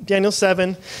it. Daniel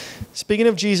 7. Speaking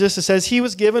of Jesus, it says, he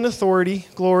was given authority,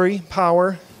 glory,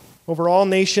 power over all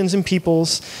nations and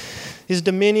peoples. His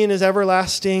dominion is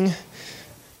everlasting,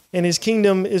 and his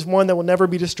kingdom is one that will never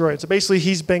be destroyed. So basically,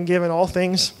 he's been given all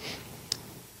things.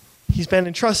 He's been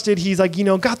entrusted. He's like,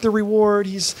 got the reward.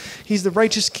 He's the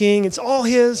righteous king. It's all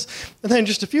his. And then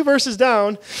just a few verses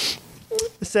down,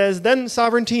 it says, then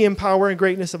sovereignty and power and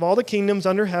greatness of all the kingdoms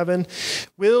under heaven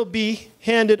will be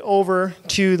handed over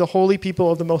to the holy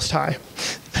people of the Most High.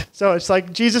 So it's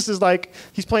like Jesus is like,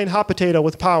 he's playing hot potato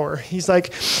with power. He's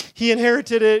like, he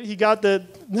inherited it. He got the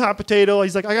hot potato.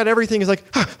 He's like, I got everything. He's like,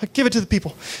 give it to the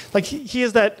people. Like he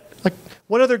is that, like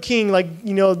what other king,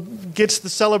 gets the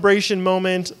celebration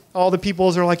moment. All the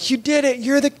peoples are like, you did it.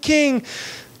 You're the king.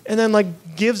 And then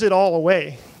gives it all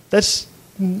away. That's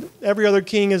every other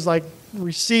king is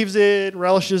receives it,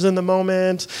 relishes in the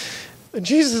moment. And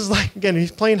Jesus is again,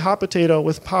 he's playing hot potato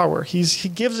with power. He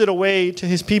gives it away to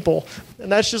his people.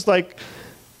 And that's just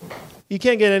you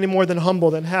can't get any more than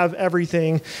humble than have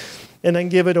everything and then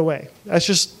give it away. That's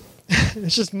just,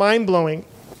 it's just mind-blowing.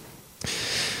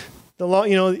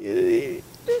 The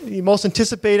most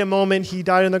anticipated moment, he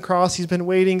died on the cross. He's been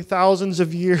waiting thousands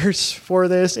of years for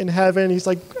this in heaven. He's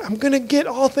like, I'm going to get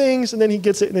all things. And then he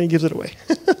gets it and then he gives it away.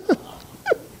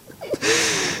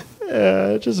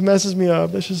 It just messes me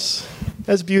up.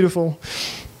 That's beautiful.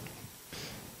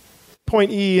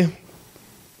 Point E,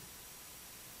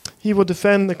 he will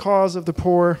defend the cause of the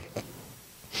poor.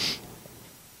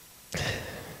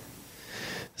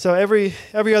 So every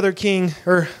other king,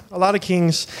 or a lot of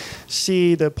kings,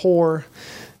 see the poor,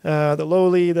 the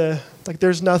lowly,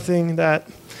 there's nothing that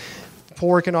the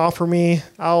poor can offer me.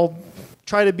 I'll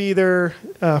try to be their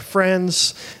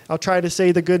friends. I'll try to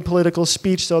say the good political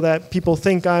speech so that people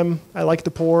think I like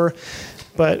the poor.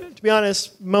 But to be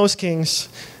honest, most kings,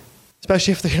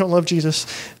 especially if they don't love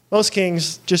Jesus, most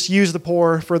kings just use the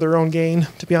poor for their own gain,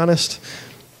 to be honest.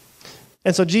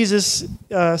 And so Jesus,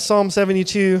 Psalm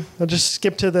 72, I'll just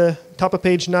skip to the top of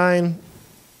page 9,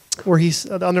 where he's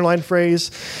the underlined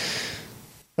phrase.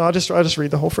 I'll just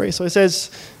read the whole phrase. So it says,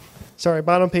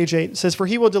 bottom of page 8. It says, for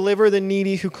he will deliver the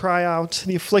needy who cry out,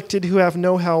 the afflicted who have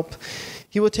no help.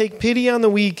 He will take pity on the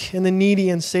weak and the needy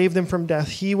and save them from death.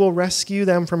 He will rescue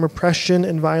them from oppression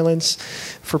and violence,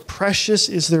 for precious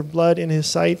is their blood in his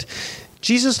sight.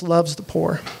 Jesus loves the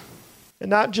poor. And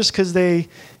not just because if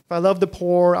I love the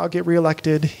poor, I'll get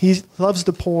reelected. He loves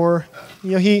the poor.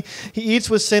 He eats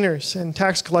with sinners and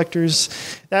tax collectors.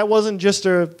 That wasn't just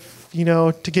to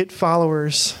get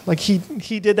followers.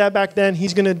 He did that back then.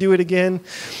 He's going to do it again.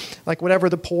 Whatever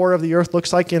the poor of the earth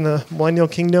looks like in the millennial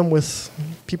kingdom with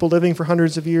people living for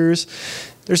hundreds of years,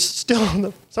 there's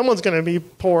still, someone's going to be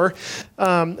poor.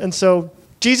 And so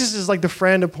Jesus is the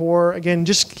friend of poor. Again,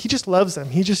 he just loves them.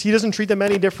 He doesn't treat them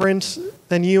any different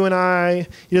than you and I.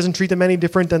 He doesn't treat them any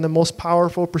different than the most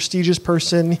powerful, prestigious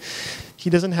person. He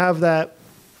doesn't have that,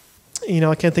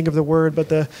 I can't think of the word, but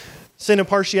the sin of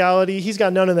partiality. He's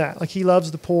got none of that. He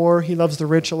loves the poor. He loves the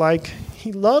rich alike.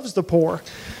 He loves the poor.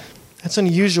 That's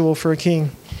unusual for a king.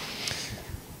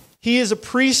 He is a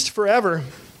priest forever.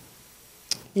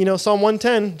 Psalm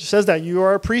 110 says that. You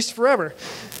are a priest forever.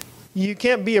 You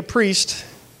can't be a priest.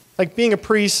 Being a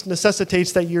priest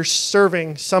necessitates that you're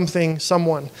serving something,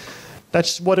 someone.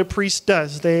 That's what a priest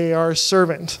does. They are a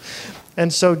servant.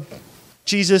 And so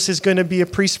Jesus is going to be a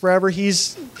priest forever. He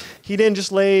didn't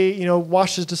just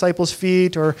wash his disciples'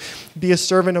 feet or be a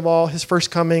servant of all his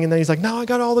first coming. And then he's like, now I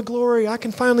got all the glory. I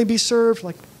can finally be served.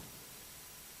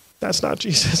 That's not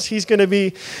Jesus. He's going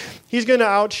to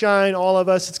outshine all of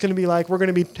us. It's going to be we're going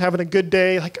to be having a good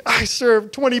day. I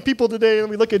served 20 people today.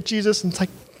 And we look at Jesus and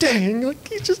it's dang,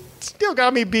 he just still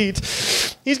got me beat.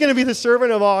 He's going to be the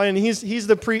servant of all. And he's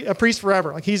a priest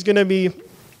forever. He's going to be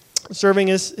serving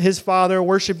his Father,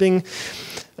 worshiping.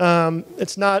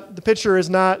 The picture is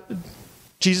not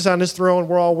Jesus on his throne.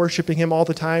 We're all worshiping him all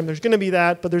the time. There's going to be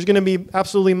that, but there's going to be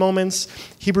absolutely moments.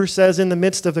 Hebrews says, in the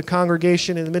midst of the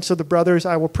congregation, in the midst of the brothers,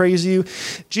 I will praise you.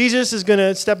 Jesus is going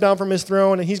to step down from his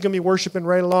throne, and he's going to be worshiping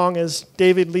right along as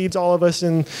David leads all of us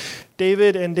in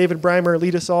David and David Breimer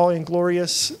lead us all in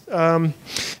glorious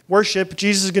worship.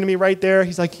 Jesus is going to be right there.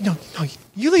 He's like, no,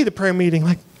 you lead the prayer meeting.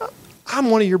 I'm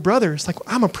one of your brothers.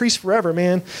 I'm a priest forever,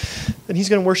 man. And he's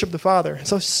going to worship the Father.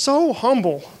 So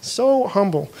humble, so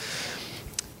humble.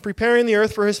 Preparing the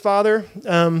earth for his Father.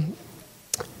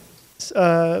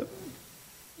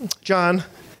 John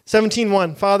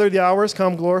 17:1, Father, the hour has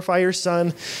come, glorify your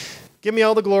Son. Give me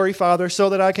all the glory, Father, so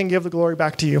that I can give the glory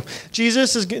back to you.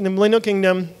 Jesus is in the millennial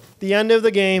kingdom. The end of the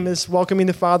game is welcoming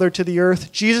the Father to the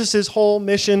earth. Jesus' whole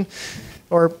mission,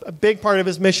 or a big part of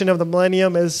his mission of the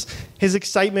millennium, is his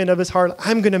excitement of his heart.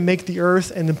 I'm going to make the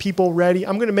earth and the people ready.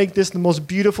 I'm going to make this the most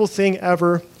beautiful thing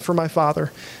ever for my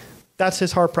Father. That's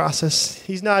his heart process.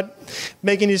 He's not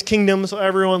making his kingdom so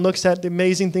everyone looks at the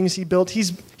amazing things he built.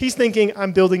 He's thinking,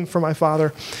 I'm building for my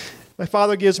Father. My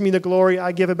Father gives me the glory.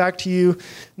 I give it back to you.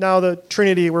 Now the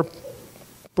Trinity, we're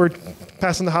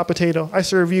passing the hot potato. I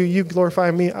serve you. You glorify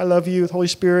me. I love you. The Holy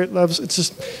Spirit loves. It's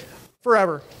just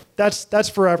forever. That's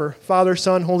forever. Father,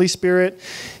 Son, Holy Spirit.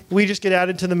 We just get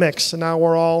added to the mix. And now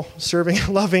we're all serving,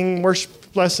 loving,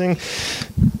 worship, blessing.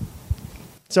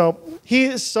 So he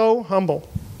is so humble.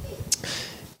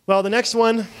 Well, the next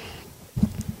one,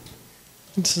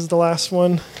 this is the last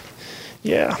one.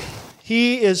 Yeah.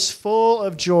 He is full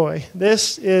of joy. I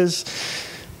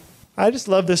just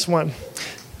love this one.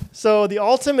 So the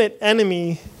ultimate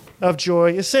enemy of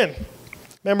joy is sin.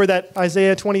 Remember that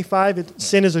Isaiah 25,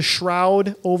 sin is a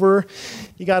shroud over.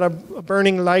 You got a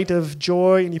burning light of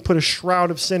joy and you put a shroud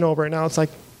of sin over it. Now it's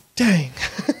like, dang.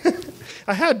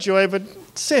 I had joy, but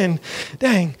sin,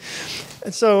 dang.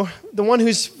 And so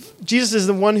Jesus is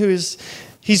the one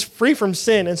he's free from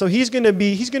sin, and so he's going to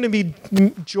be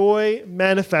joy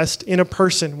manifest in a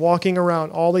person walking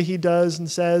around, all that he does and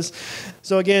says.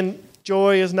 So again,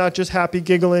 joy is not just happy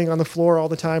giggling on the floor all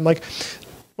the time. Like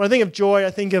when I think of joy, I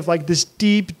think of like this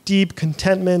deep, deep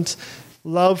contentment,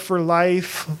 love for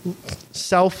life,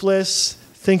 selfless,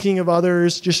 thinking of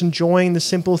others, just enjoying the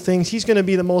simple things. He's going to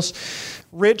be the most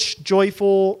rich,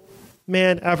 joyful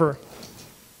man ever.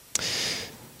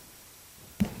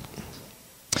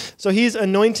 So he's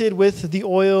anointed with the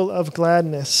oil of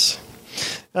gladness.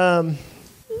 Psalm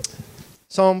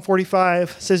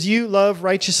 45 says, you love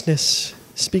righteousness.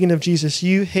 Speaking of Jesus,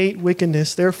 you hate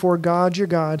wickedness. Therefore, God, your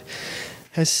God,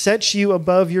 has set you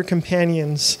above your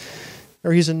companions,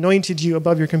 or he's anointed you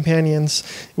above your companions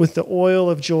with the oil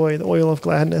of joy, the oil of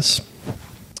gladness.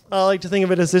 I like to think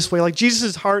of it as this way. Like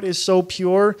Jesus' heart is so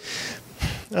pure.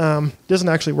 Doesn't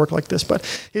actually work like this, but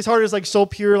his heart is like so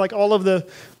pure, like all of the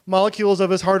molecules of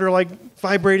his heart are like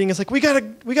vibrating. It's like we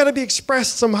gotta be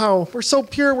expressed somehow. We're so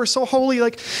pure, we're so holy,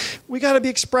 like we gotta be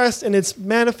expressed, and it's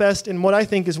manifest in what I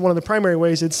think is one of the primary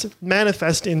ways. It's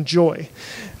manifest in joy.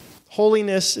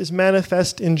 Holiness is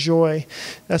manifest in joy.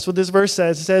 That's what this verse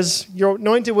says. It says, you're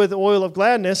anointed with the oil of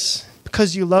gladness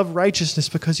because you love righteousness,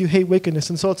 because you hate wickedness.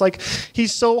 And so it's like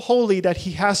he's so holy that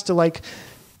he has to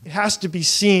it has to be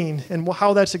seen. And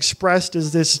how that's expressed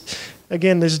is this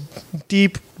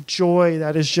deep joy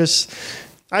that is just,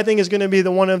 I think is going to be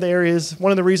one of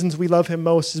the reasons we love him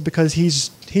most is because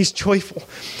he's joyful.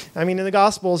 I mean, in the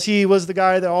Gospels, he was the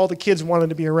guy that all the kids wanted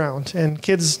to be around. And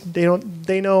kids,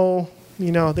 they know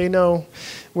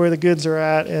where the goods are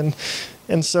at.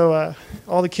 And so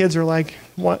all the kids are like,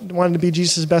 wanted to be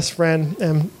Jesus' best friend.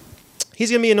 And he's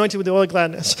going to be anointed with the oil of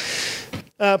gladness.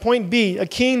 Point B, a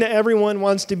king that everyone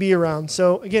wants to be around.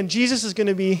 So again, Jesus is going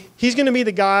to be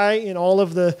the guy in all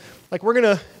of the, like we're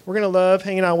going to love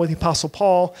hanging out with the Apostle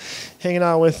Paul, hanging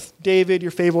out with David, your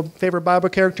favorite Bible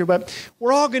character, but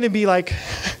we're all going to be like,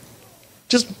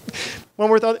 just when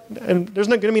we're thought, and there's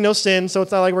not going to be no sin, so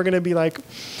it's not like we're going to be like,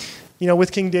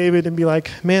 with King David and be like,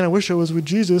 man, I wish I was with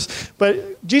Jesus.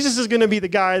 But Jesus is going to be the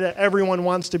guy that everyone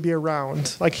wants to be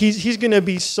around. Like he's going to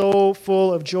be so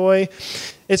full of joy.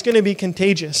 It's going to be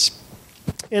contagious.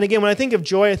 And again, when I think of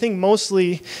joy, I think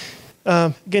mostly,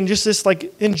 again, just this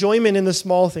like enjoyment in the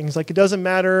small things. Like it doesn't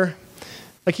matter,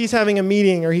 like he's having a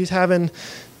meeting or he's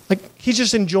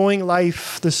just enjoying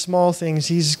life, the small things.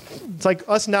 It's like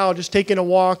us now just taking a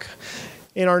walk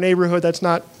in our neighborhood that's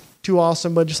not too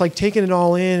awesome, but just like taking it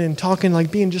all in and talking,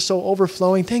 like being just so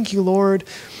overflowing. Thank you, Lord.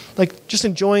 Like just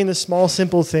enjoying the small,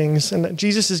 simple things. And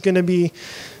Jesus is going to be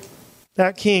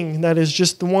that king that is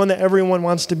just the one that everyone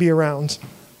wants to be around.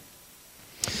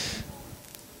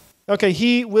 Okay,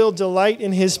 he will delight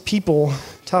in his people.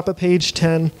 Top of page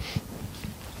 10.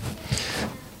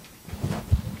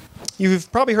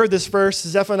 You've probably heard this verse,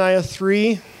 Zephaniah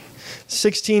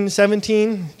 3:16,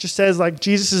 17, just says like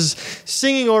Jesus is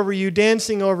singing over you,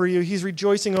 dancing over you. He's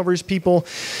rejoicing over his people.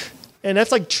 And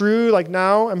that's like true like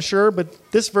now, I'm sure.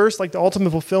 But this verse, like the ultimate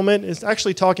fulfillment, is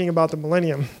actually talking about the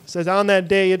millennium. It says, on that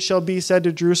day it shall be said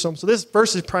to Jerusalem. So this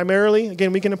verse is primarily,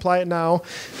 again, we can apply it now.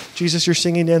 Jesus, you're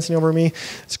singing, dancing over me.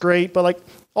 It's great. But like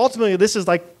ultimately, this is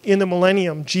like in the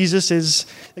millennium. Jesus is,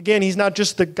 again, he's not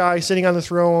just the guy sitting on the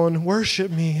throne, worship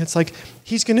me. It's like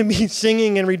he's going to be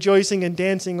singing and rejoicing and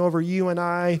dancing over you and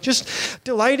I, just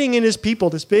delighting in his people,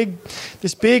 this big,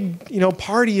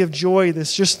 party of joy.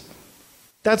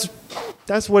 That's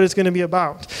what it's going to be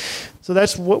about. So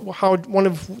that's how one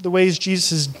of the ways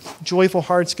Jesus' joyful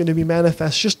heart's going to be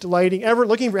manifest, just delighting,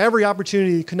 looking for every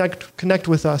opportunity to connect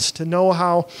with us, to know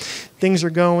how things are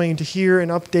going, to hear an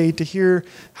update, to hear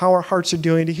how our hearts are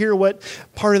doing, to hear what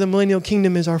part of the millennial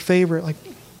kingdom is our favorite, like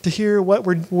to hear what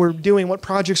we're doing, what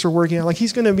projects we're working on. Like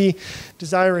he's going to be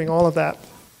desiring all of that.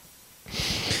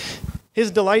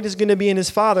 His delight is going to be in his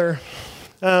Father.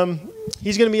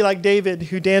 He's going to be like David,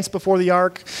 who danced before the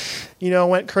ark,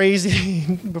 went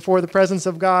crazy before the presence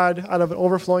of God out of an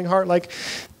overflowing heart. Like,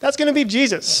 that's going to be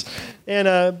Jesus.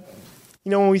 And,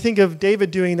 when we think of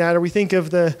David doing that, or we think of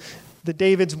the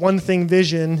David's one thing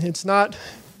vision, it's not,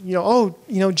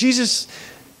 Jesus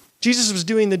was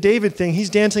doing the David thing.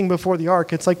 He's dancing before the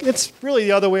ark. It's like, it's really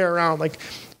the other way around. Like,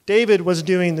 David was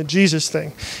doing the Jesus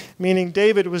thing, meaning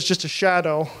David was just a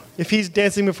shadow. If he's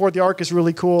dancing before the ark is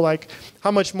really cool, like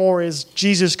how much more is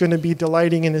Jesus going to be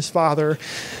delighting in his Father?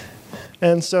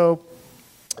 And so,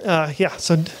 so I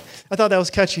thought that was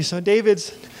catchy. So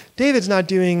David's not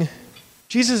doing,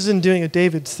 Jesus isn't doing a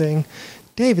David's thing.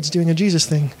 David's doing a Jesus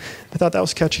thing. I thought that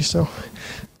was catchy. So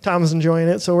Tom's enjoying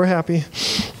it, so we're happy.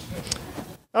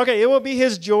 Okay, it will be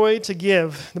his joy to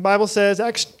give. The Bible says,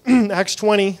 Acts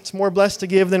 20, it's more blessed to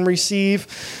give than receive.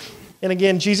 And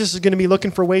again, Jesus is going to be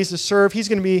looking for ways to serve. He's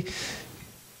going to be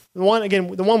the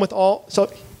one with all.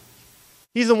 So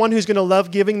he's the one who's going to love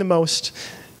giving the most.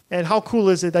 And how cool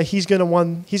is it that he's going to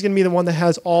be the one that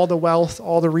has all the wealth,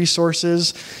 all the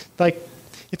resources. Like,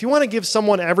 if you want to give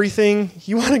someone everything,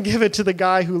 you want to give it to the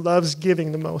guy who loves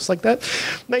giving the most. Like, that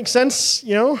makes sense,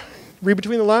 read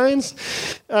between the lines.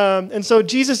 And so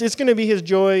Jesus, it's going to be his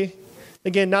joy,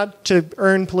 again, not to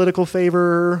earn political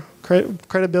favor,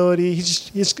 credibility. He's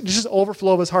just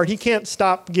overflow of his heart. He can't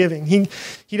stop giving. He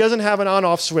doesn't have an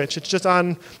on-off switch. It's just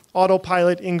on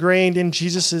autopilot, ingrained in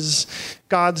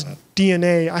God's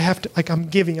DNA. I have to, I'm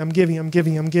giving.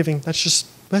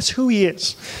 That's who he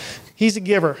is. He's a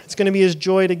giver. It's going to be his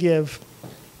joy to give.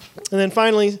 And then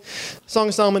finally, Song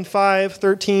of Solomon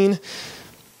 5:13.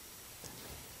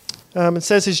 It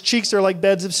says his cheeks are like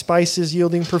beds of spices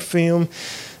yielding perfume.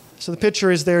 So the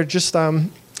picture is there just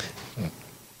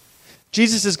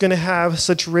Jesus is going to have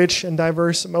such rich and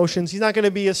diverse emotions. He's not going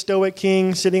to be a stoic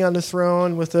king sitting on the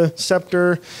throne with a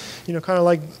scepter, kind of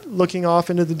like looking off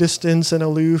into the distance and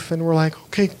aloof. And we're like,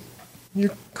 okay,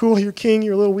 you're cool, you're king,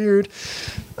 you're a little weird.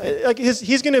 Like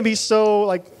he's going to be so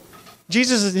like,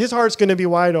 his heart's going to be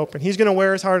wide open. He's going to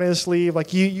wear his heart on his sleeve.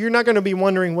 Like you're not going to be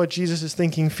wondering what Jesus is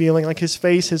thinking, feeling. Like his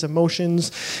face, his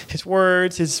emotions, his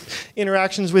words, his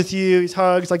interactions with you, his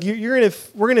hugs. Like we're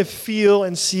going to feel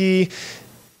and see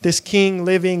this king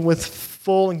living with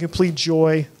full and complete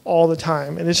joy all the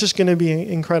time, and it's just going to be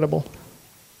incredible.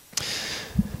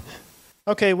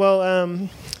 Okay, well, I'm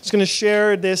just going to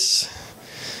share this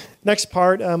next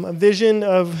part, a vision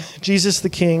of Jesus the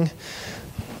King.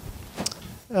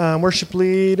 Worship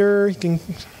leader, you can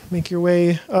make your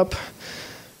way up.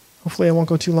 Hopefully I won't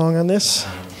go too long on this.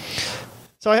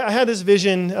 So I had this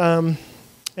vision, and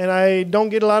I don't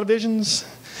get a lot of visions.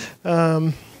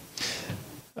 I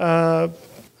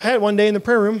had it one day in the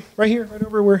prayer room, right here, right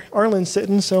over where Arlen's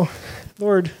sitting, so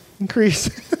Lord, increase.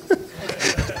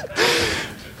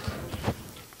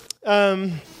 I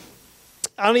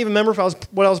don't even remember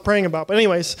what I was praying about, but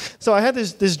anyways, so I had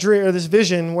this dream or this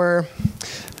vision where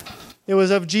it was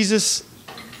of Jesus.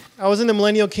 I was in the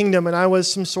millennial kingdom, and I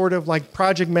was some sort of like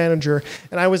project manager,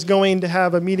 and I was going to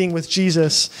have a meeting with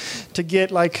Jesus to get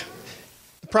like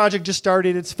the project just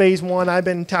started. It's phase 1. I've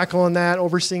been tackling that,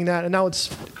 overseeing that, and now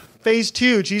it's phase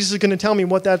 2. Jesus is going to tell me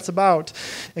what that's about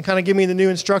and kind of give me the new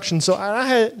instructions. So I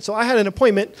had an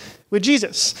appointment with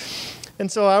Jesus,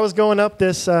 and so I was going up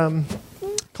this,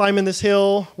 climbing this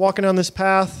hill, walking on this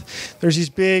path. There's these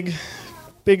big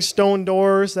stone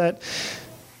doors that.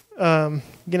 I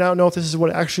don't know if this is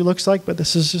what it actually looks like, but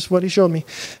this is just what he showed me.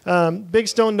 Big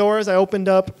stone doors. I opened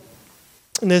up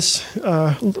in this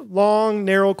long,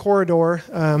 narrow corridor.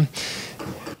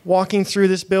 Walking through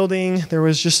this building, there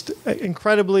was just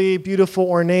incredibly beautiful,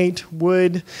 ornate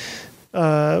wood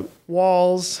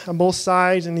walls on both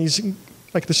sides, and these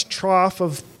like this trough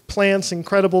of plants,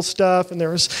 incredible stuff. And there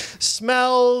was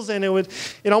smells, and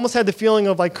it almost had the feeling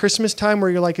of like Christmas time, where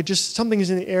you're like, something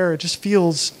is in the air. It just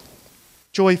feels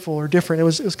joyful or different. It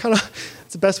was kind of,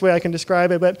 it's the best way I can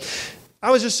describe it. But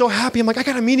I was just so happy. I'm like, I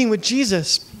got a meeting with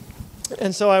Jesus.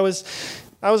 And so I was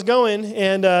going,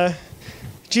 and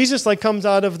Jesus like comes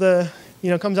out of the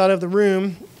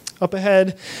room up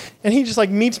ahead, and he just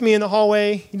like meets me in the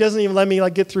hallway. He doesn't even let me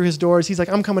like get through his doors. He's like,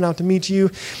 I'm coming out to meet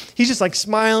you. He's just like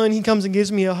smiling. He comes and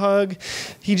gives me a hug.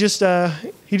 He just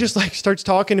like starts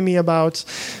talking to me about,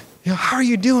 how are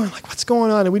you doing? Like, what's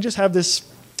going on? And we just have a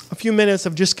few minutes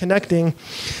of just connecting.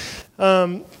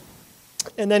 And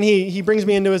then he brings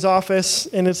me into his office,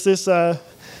 and it's this, if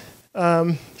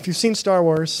you've seen Star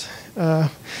Wars,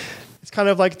 it's kind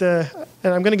of like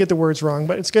and I'm going to get the words wrong,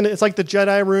 but it's like the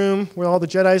Jedi room where all the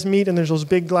Jedis meet, and there's those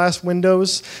big glass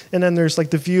windows, and then there's like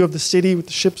the view of the city with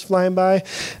the ships flying by.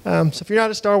 So if you're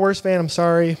not a Star Wars fan, I'm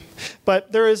sorry.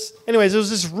 But there was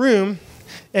this room,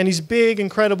 and these big,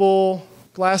 incredible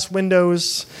glass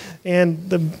windows, and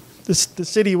the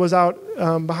city was out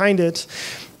behind it.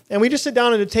 And we just sit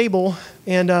down at a table,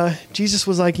 and Jesus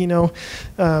was like,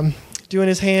 doing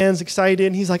his hands, excited.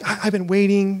 And he's like, I've been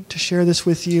waiting to share this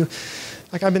with you.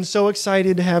 Like, I've been so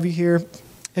excited to have you here.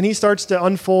 And he starts to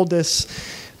unfold this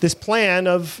plan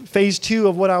of phase 2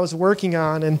 of what I was working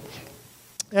on. And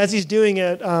as he's doing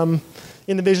it,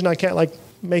 in the vision, I can't like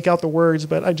make out the words,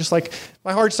 but I just like,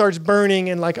 my heart starts burning,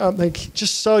 and like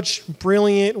just such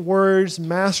brilliant words,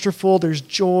 masterful. There's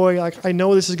joy. Like, I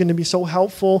know this is going to be so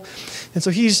helpful. And so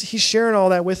he's sharing all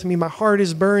that with me. My heart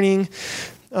is burning.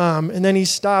 And then he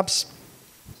stops,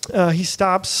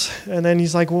 and then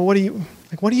he's like, well, what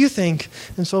do you think?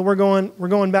 And so we're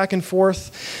going back and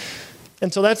forth.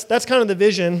 And so that's kind of the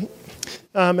vision.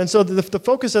 And so the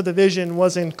focus of the vision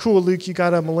wasn't, cool, Luke, you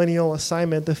got a millennial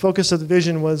assignment. The focus of the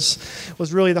vision was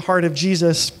really the heart of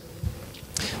Jesus.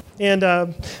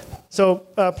 And so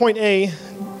point A,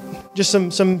 just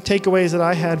some takeaways that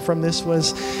I had from this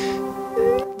was,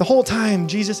 the whole time,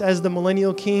 Jesus as the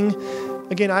millennial king,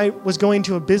 again, I was going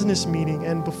to a business meeting,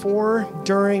 and before,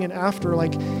 during, and after,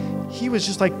 like, he was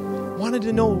just like, wanted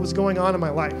to know what was going on in my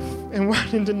life, and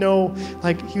wanted to know,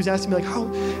 like, he was asking me, like, how,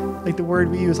 like the word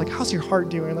we use, like, how's your heart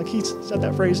doing? Like, he said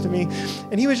that phrase to me,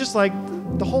 and he was just like,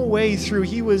 the whole way through,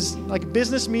 he was like,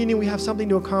 business meeting, we have something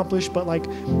to accomplish, but like,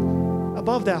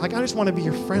 above that, like, I just want to be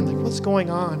your friend, like, what's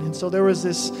going on? And so there was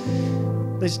this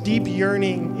deep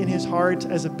yearning in his heart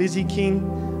as a busy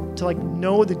king to like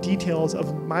know the details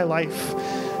of my life.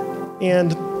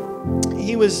 And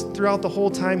he was, throughout the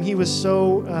whole time, he was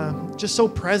so just so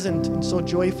present and so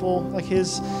joyful. Like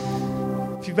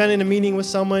if you've been in a meeting with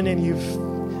someone and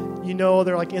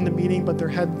they're like in the meeting, but their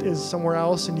head is somewhere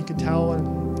else, and you can tell,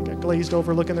 and they got glazed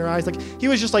over look in their eyes. Like, he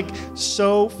was just like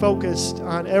so focused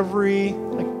on every,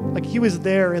 like he was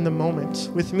there in the moment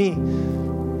with me,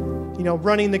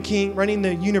 running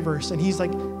the universe, and he's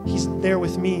there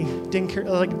with me. Didn't care,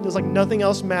 like, there's like nothing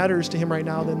else matters to him right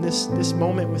now than this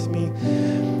moment with me.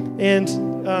 And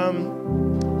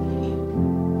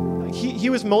he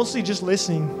was mostly just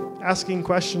listening, asking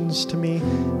questions to me.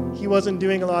 He wasn't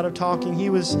doing a lot of talking. He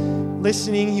was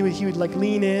listening. He would like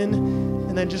lean in,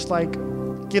 and then just like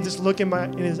give this look in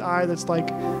his eye that's like,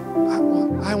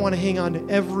 I want to hang on to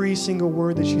every single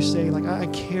word that you say. Like, I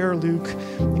care, Luke.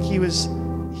 Like, he was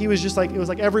just like, it was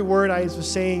like every word I was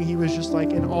saying, he was just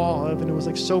like in awe of, and it was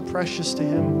like so precious to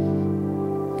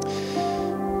him.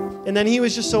 And then he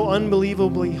was just so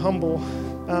unbelievably humble.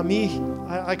 I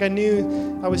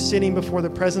knew I was sitting before the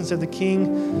presence of the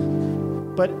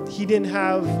king, but he didn't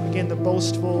have, again, the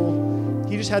boastful,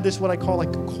 he just had this, what I call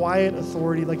like quiet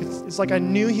authority. Like, it's like I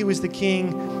knew he was the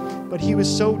king, but he was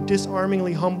so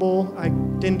disarmingly humble. I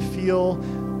didn't feel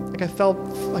like, I felt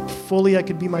like fully I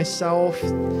could be myself.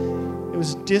 It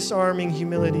was disarming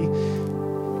humility.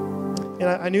 And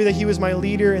I knew that he was my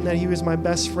leader and that he was my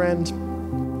best friend.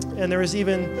 And there was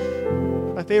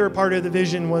even, my favorite part of the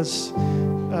vision was,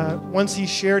 once he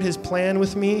shared his plan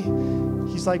with me,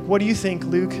 he's like, what do you think,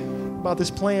 Luke, about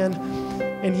this plan?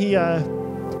 And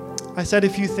I said a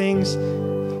few things,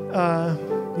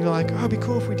 like, oh, it'd be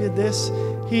cool if we did this.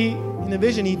 In the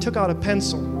vision, he took out a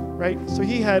pencil, right? So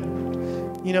he had,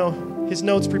 his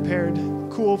notes prepared,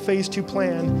 cool phase 2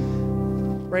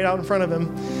 plan, right out in front of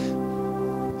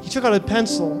him. He took out a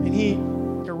pencil and he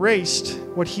erased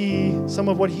some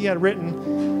of what he had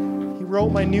written. He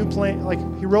wrote my new plan, like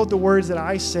he wrote the words that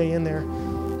I say in there.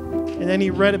 And then he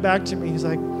read it back to me. He's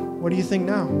like, what do you think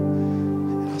now?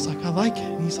 And I was like, I like it.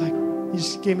 And he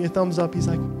just gave me a thumbs up. He's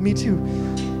like, me too.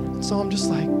 And so I'm just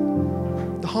like,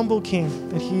 the humble king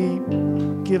that he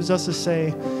gives us a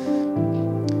say.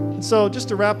 And so just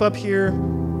to wrap up here,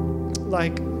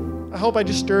 like, I hope I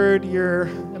just stirred your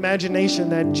imagination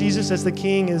that Jesus as the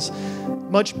king is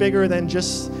much bigger than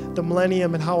just the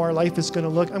millennium and how our life is going to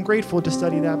look. I'm grateful to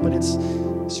study that, but it's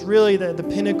really the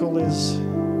pinnacle is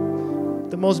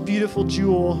the most beautiful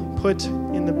jewel put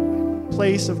in the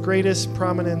place of greatest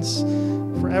prominence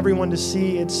for everyone to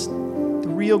see it's the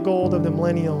real goal of the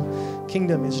millennial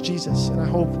kingdom is Jesus. And I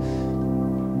hope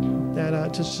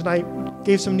that tonight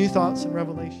gave some new thoughts and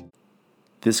revelation.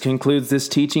 This concludes this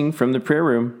teaching from the prayer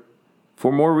room.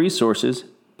 For more resources,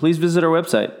 please visit our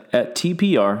website at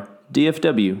tprdfw.com.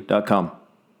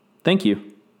 Thank you.